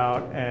board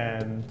throughout,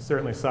 and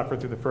certainly suffered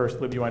through the first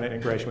libuinet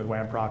integration with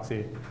WAN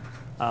proxy.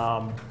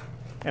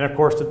 And of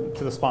course,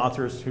 to the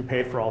sponsors who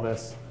paid for all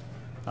this,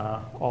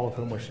 all of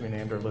whom wish to be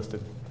named are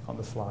listed on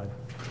the slide.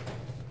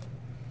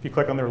 If you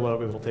click on their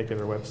logos, it'll take you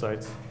to their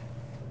websites.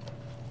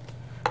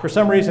 For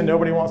some reason,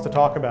 nobody wants to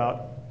talk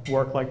about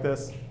work like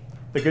this.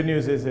 The good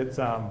news is it's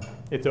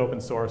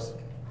open source,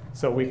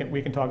 so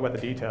we can talk about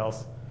the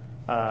details.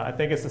 I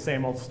think it's the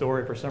same old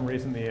story. For some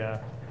reason,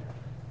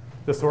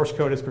 the source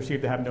code is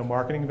perceived to have no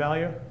marketing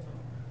value.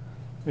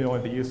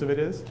 Only the use of it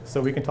is. So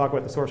we can talk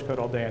about the source code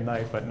all day and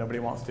night, but nobody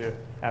wants to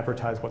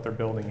advertise what they're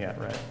building yet,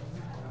 right?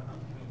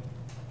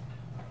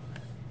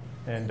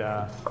 And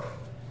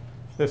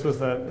this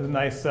was a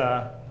nice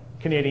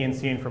Canadian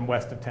scene from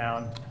west of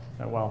town,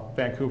 well,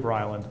 Vancouver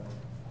Island.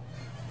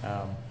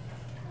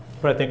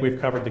 But I think we've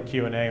covered the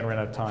Q&A and ran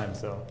out of time,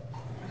 so.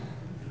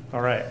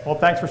 All right, well,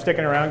 thanks for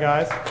sticking around,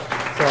 guys.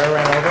 Sorry I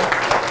ran over.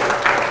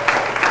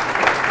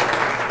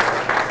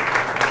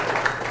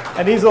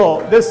 And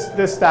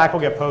this stack will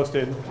get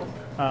posted.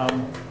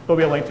 There'll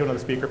be a link to it on the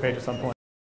speaker page at some point.